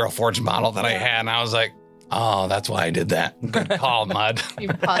Hero Forge model that I had, and I was like, oh, that's why I did that. Good call, Mud. He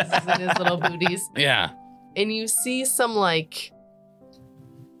pauses in his little booties. Yeah. And you see some like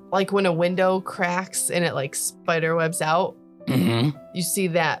when a window cracks and it like spider webs out. Mm-hmm. You see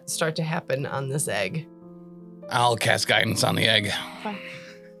that start to happen on this egg. I'll cast Guidance on the egg.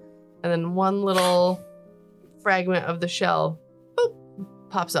 And then one little fragment of the shell boop,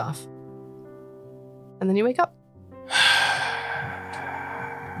 pops off. And then you wake up.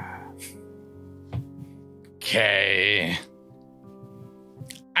 Okay.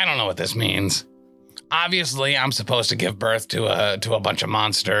 I don't know what this means. Obviously, I'm supposed to give birth to a bunch of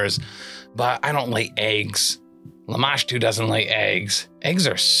monsters, but I don't lay eggs. Lamashtu doesn't lay eggs. Eggs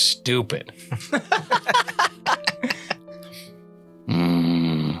are stupid.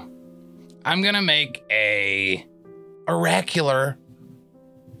 I'm gonna make a oracular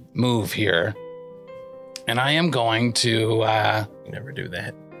move here, and I am going to. You never do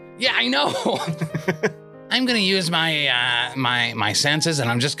that. Yeah, I know. I'm gonna use my my senses,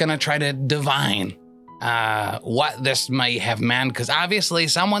 and I'm just gonna try to divine what this might have meant, because obviously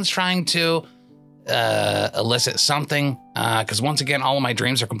someone's trying to elicit something. Because once again, all of my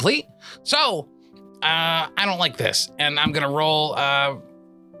dreams are complete. So I don't like this, and I'm gonna roll.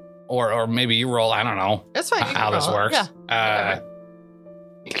 Or maybe you roll. I don't know. That's fine. How this works. Yeah.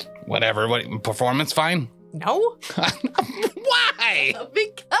 Whatever. What performance? Fine. No. Why?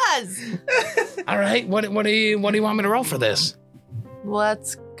 Because. All right. What do you want me to roll for this?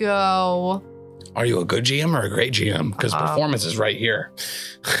 Let's go. Are you a good GM or a great GM? Because performance is right here.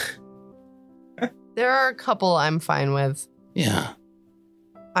 There are a couple I'm fine with. Yeah.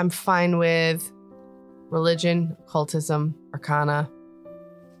 I'm fine with religion, occultism, arcana.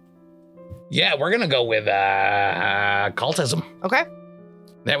 Yeah, we're gonna go with cultism. Okay.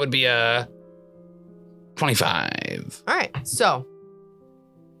 That would be 25. All right. So,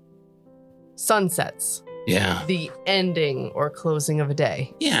 sunsets, Yeah. the ending or closing of a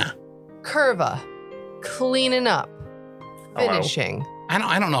day. Yeah. Curva, cleaning up, finishing.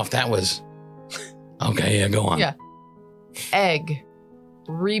 I don't know if that was. Okay. Yeah. Go on. Yeah. Egg,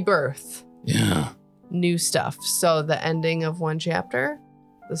 rebirth, Yeah. new stuff. So the ending of one chapter,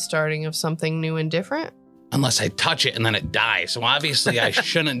 the starting of something new and different. Unless I touch it and then it dies. So obviously I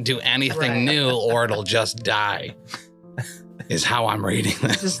shouldn't do anything Right. new or it'll just die. Is how I'm reading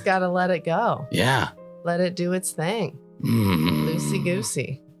this. Just gotta let it go. Yeah. Let it do its thing. Mm. Loosey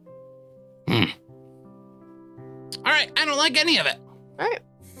goosey. All right. I don't like any of it. All right.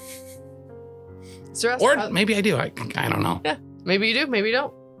 So Or maybe I do. I don't know. yeah, maybe you do, maybe you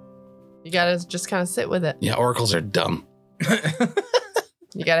don't. You gotta just kind of sit with it. Yeah, oracles are dumb.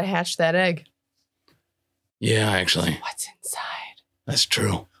 You gotta hatch that egg. Yeah, actually. What's inside? That's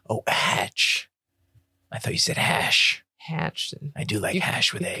true. Oh, hatch. I thought you said hash. Hatched. I do like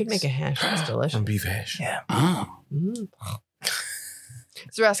hash with you eggs. could make a hash. It's delicious. From beef hash. Yeah. Oh. Mm.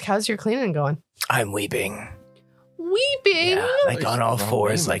 Zaresk, how's your cleaning going? I'm weeping. Weeping. Yeah, like on all Wrong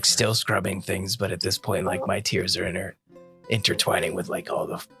fours, name. like still scrubbing things, but at this point, like my tears are intertwining with like all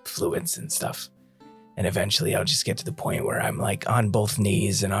the fluids and stuff. And eventually I'll just get to the point where I'm like on both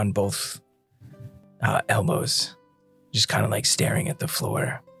knees and on both elbows, just kind of like staring at the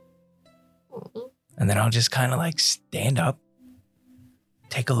floor. And then I'll just kind of like stand up,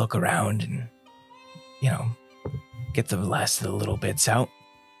 take a look around and, get the last of the little bits out.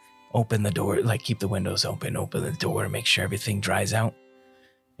 Open the door, like keep the windows open the door, make sure everything dries out,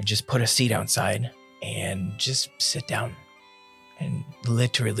 and just put a seat outside and just sit down and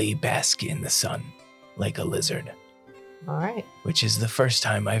literally bask in the sun like a lizard, All right. which is the first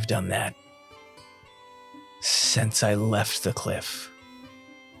time I've done that since I left the cliff.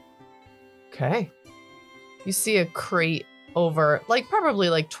 Okay. You see a crate over, like probably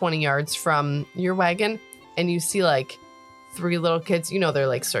like 20 yards from your wagon, and you see like 3 little kids. They're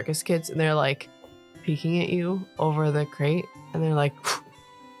like circus kids, and they're like peeking at you over the crate, and they're like,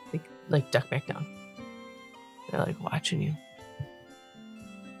 like duck back down. They're like watching you.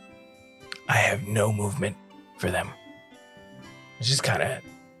 I have no movement for them. I just kind of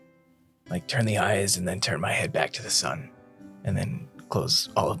like turn the eyes and then turn my head back to the sun and then close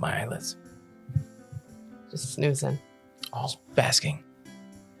all of my eyelids. Just snoozing. All basking.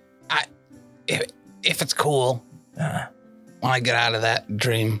 If it's cool, when I get out of that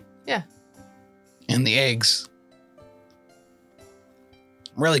dream. Yeah. And the eggs.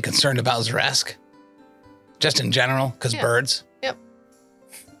 I'm really concerned about Zaresk. Just in general, because Yeah. birds. Yep.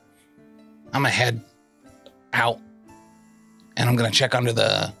 I'm gonna head out. And I'm gonna check under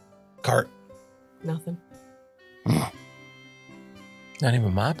the cart. Nothing. Not even a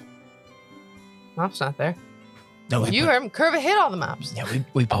mop? Mop's not there. No, You heard Curva hit all the mops. Yeah,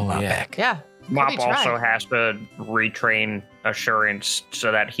 we pull Mop yeah. back. Yeah. Mop Maybe try. also has to retrain Assurance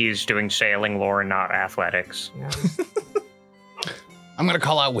so that he's doing sailing lore and not athletics. Yeah. I'm gonna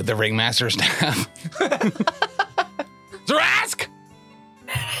call out with the ringmaster staff. Zaresk!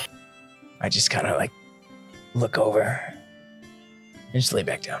 I just kind of like look over and just lay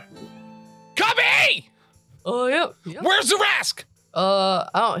back down. Cubby! Oh, yep. Where's Zaresk?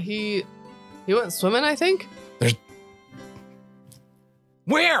 He went swimming, I think.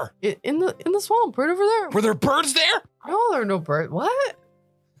 Where? In the swamp, right over there. Were there birds there? No, there are no birds. What?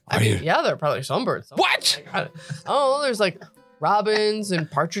 I Are mean, you- yeah, there are probably some birds. What? Oh, there's like robins and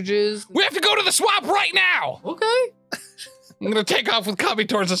partridges. We have to go to the swamp right now. Okay. I'm gonna take off with Cubby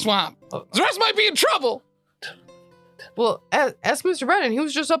towards the swamp. Oh. Zaresk might be in trouble. Well, ask Mr. Brennan. He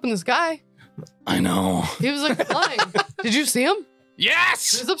was just up in the sky. I know. He was like flying. Did you see him? He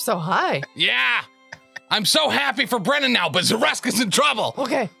Yes! was up so high. Yeah! I'm so happy for Brennan now, but Zaresk is in trouble.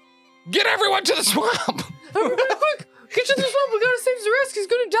 Okay. Get everyone to the swamp. Everybody quick. Get to the swamp. We gotta save Zaresk. He's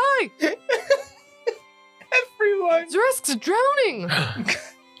gonna die. Everyone. Zaresk's drowning.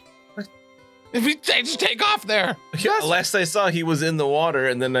 If we just take off there. Yeah, last I saw, he was in the water,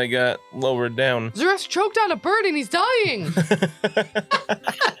 and then I got lowered down. Zaresk choked on a bird and he's dying.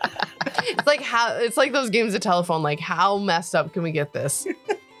 It's like those games of telephone. Like, how messed up can we get this?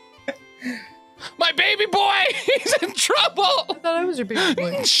 My baby boy, he's in trouble. I thought I was your baby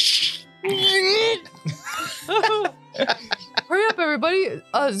boy. Hurry up, everybody.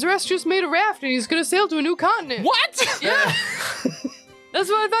 Zaresk just made a raft and he's gonna sail to a new continent. What? Yeah. That's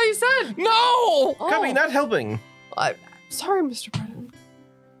what I thought you said. No. Cubby, not helping. Sorry, Mr. Brennan.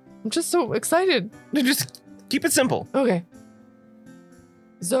 I'm just so excited. Just keep it simple. Okay.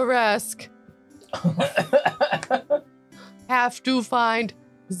 Zaresk. Have to find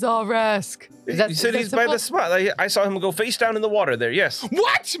Zaresk. You said he's by the spot. I saw him go face down in the water there, yes.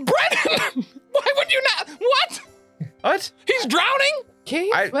 What? Brennan? Why would you not? What? What? He's drowning? Can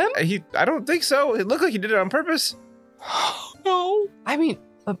he swim? I don't think so. It looked like he did it on purpose. No. I mean,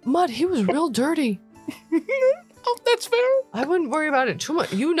 Mud, he was real dirty. Oh, that's fair. I wouldn't worry about it too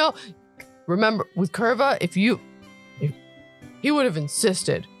much. Remember, with Curva, if he would have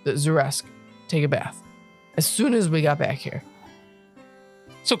insisted that Zaresk take a bath as soon as we got back here.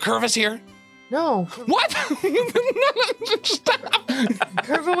 So Curva's here? No. What? Stop.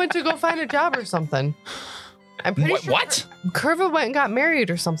 Curva went to go find a job or something. I'm pretty sure. What? Curva went and got married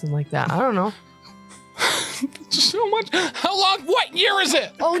or something like that. I don't know. So much. How long? What year is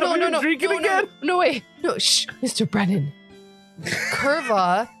it? Oh, no. Drinking again? No, wait. No, shh. Mr. Brennan.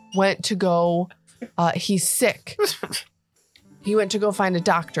 Curva went to go, he's sick. He went to go find a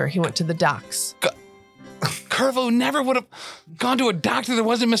doctor. He went to the docks. Curvo never would have gone to a doctor that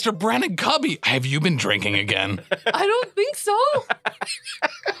wasn't Mr. Brennan Cubby. Have you been drinking again? I don't think so.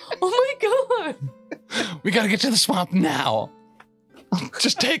 Oh my God. We gotta get to the swamp now.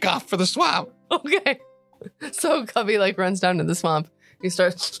 Just take off for the swamp. Okay. So Cubby runs down to the swamp. He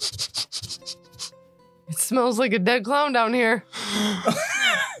starts. It smells like a dead clown down here.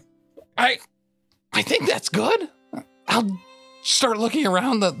 I think that's good. I'll start looking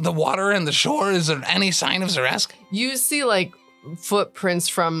around the water and the shore. Is there any sign of Zaresk? You see footprints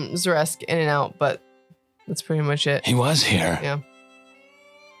from Zaresk in and out, but that's pretty much it. He was here. Yeah.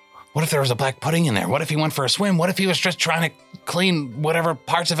 What if there was a black pudding in there? What if he went for a swim? What if he was just trying to clean whatever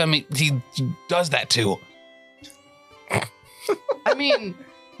parts of him he does that to? I mean,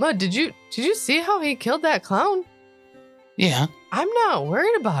 Mud, did you see how he killed that clown? Yeah. I'm not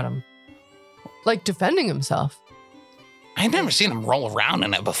worried about him. Defending himself. I've never seen him roll around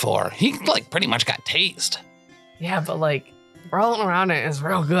in it before. He pretty much got tased. Yeah, but rolling around it is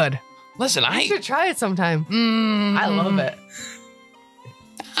real good. Listen, You should try it sometime. Mm, I love it.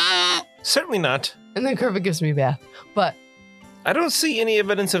 Certainly not. And then Curva gives me a bath. But I don't see any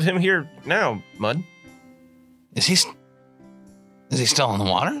evidence of him here now, Mud. Is he still in the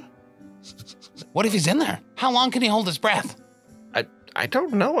water? What if he's in there? How long can he hold his breath? I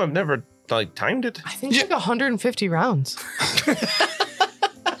don't know. I've never timed it. I think 150 rounds.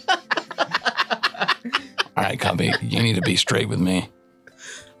 All right, Cubby, you need to be straight with me.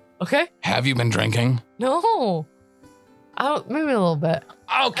 Okay. Have you been drinking? No. Maybe a little bit.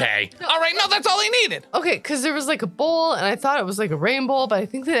 Okay. All right. No, that's all he needed. Okay, because there was a bowl, and I thought it was a rain bowl, but I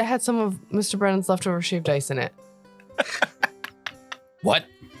think that it had some of Mr. Brennan's leftover shaved ice in it. What?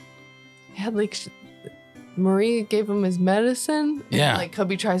 It had Marie gave him his medicine. Yeah. And,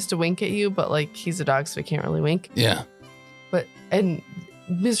 Cubby tries to wink at you, but he's a dog, so he can't really wink. Yeah. And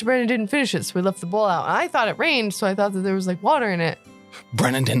Mr. Brennan didn't finish it, so we left the bowl out. And I thought it rained, so I thought that there was water in it.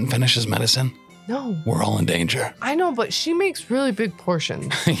 Brennan didn't finish his medicine. No. We're all in danger. I know, but she makes really big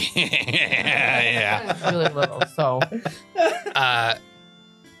portions. Yeah. It's really little, so.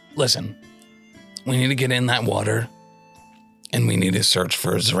 Listen, we need to get in that water, and we need to search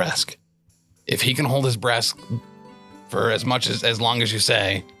for Zaresk. If he can hold his breath for as long as you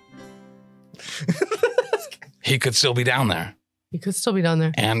say, he could still be down there. He could still be down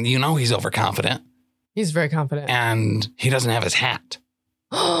there. And he's overconfident. He's very confident. And he doesn't have his hat.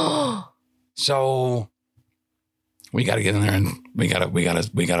 So we got to get in there and we got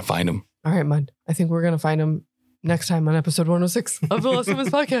to find him. All right, Mud. I think we're going to find him next time on episode 106 of the Lost Omens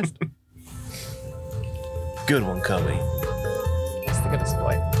podcast. Good one, Cubby. He's the goodest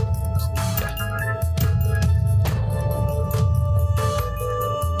boy.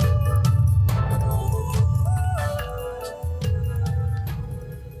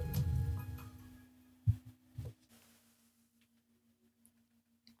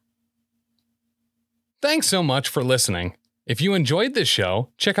 Thanks so much for listening. If you enjoyed this show,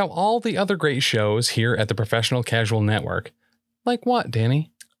 check out all the other great shows here at the Professional Casual Network. Like what,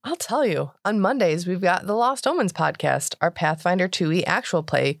 Danny? I'll tell you. On Mondays, we've got the Lost Omens podcast, our Pathfinder 2e actual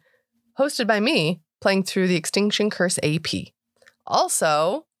play, hosted by me, playing through the Extinction Curse AP.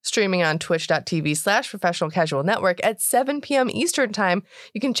 Also, streaming on twitch.tv/Professional Casual Network at 7 p.m. Eastern Time,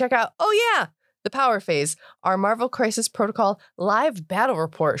 you can check out, The Power Phase, our Marvel Crisis Protocol live battle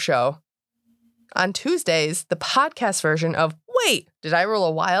report show. On Tuesdays, the podcast version of Wait, Did I Roll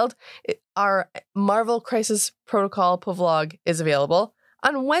a Wild? Our Marvel Crisis Protocol Povlog is available.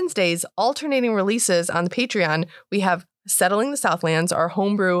 On Wednesdays, alternating releases on the Patreon, we have Settling the Southlands, our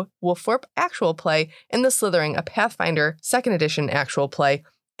homebrew Wolfwarp actual play, and The Slithering, a Pathfinder 2nd edition actual play.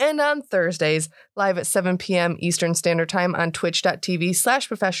 And on Thursdays, live at 7 p.m. Eastern Standard Time on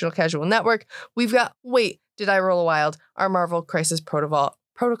twitch.tv/Professional Casual Network, we've got Wait, Did I Roll a Wild? Our Marvel Crisis Protocol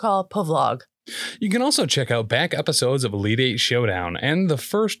Povlog. You can also check out back episodes of Elite 8 Showdown and the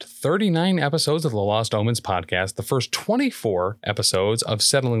first 39 episodes of the Lost Omens podcast, the first 24 episodes of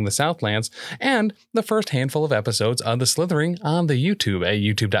Settling the Southlands, and the first handful of episodes of The Slithering on the YouTube at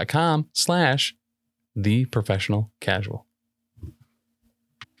youtube.com/theprofessionalcasual.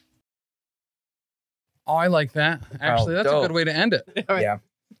 Oh, I like that. Actually, that's dope. a good way to end it. Yeah.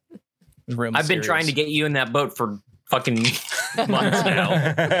 Real I've been mysterious. trying to get you in that boat for fucking months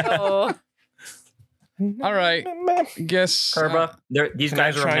now. Oh, All right. Guess. Kerba, these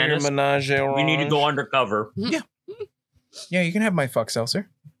guys are a menace. We need to go undercover. Yeah, you can have my fuck seltzer.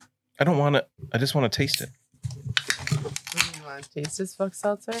 I don't want to. I just want to taste it. you want to taste his fuck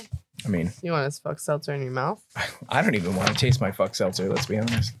seltzer? I mean, You want his fuck seltzer in your mouth? I don't even want to taste my fuck seltzer, let's be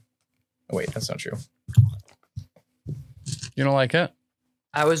honest. Oh, wait, that's not true. You don't like it?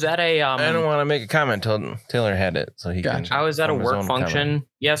 I was at a I don't want to make a comment till Taylor had it, so he Gotcha. can. I was at a form his work own function comment.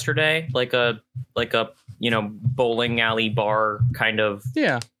 yesterday, like a bowling alley bar kind of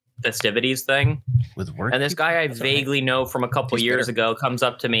Yeah. festivities thing. With work. And this guy I vaguely know from a couple Tastes years bitter. ago comes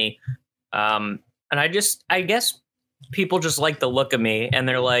up to me. And I guess people just like the look of me and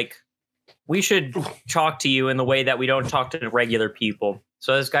they're like, we should talk to you in the way that we don't talk to regular people.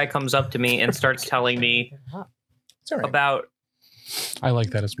 So this guy comes up to me and starts telling me It's all right. about I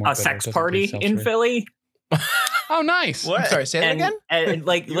like that as more a bitter. It sex doesn't party taste in seltzery. Philly. Oh, nice. I'm sorry, say that again? And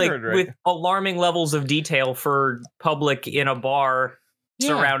like heard right. with alarming levels of detail for public in a bar Yeah.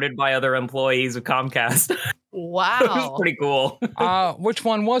 surrounded by other employees of Comcast. It was Wow. pretty cool. Which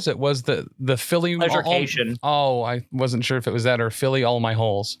one was it? Was the Philly Pleasurecation. Oh, I wasn't sure if it was that or Philly all my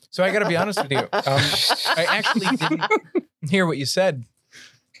holes. So I got to be honest with you. I actually didn't hear what you said.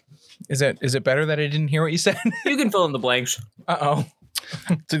 Is it better that I didn't hear what you said? You can fill in the blanks. Uh-oh.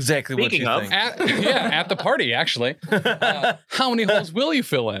 It's exactly Speaking what you of- think. At the party, actually. How many holes will you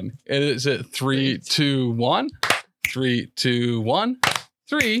fill in? Is it 3, 2, 1? 3, 2, 1?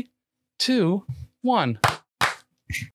 3, 2, 1.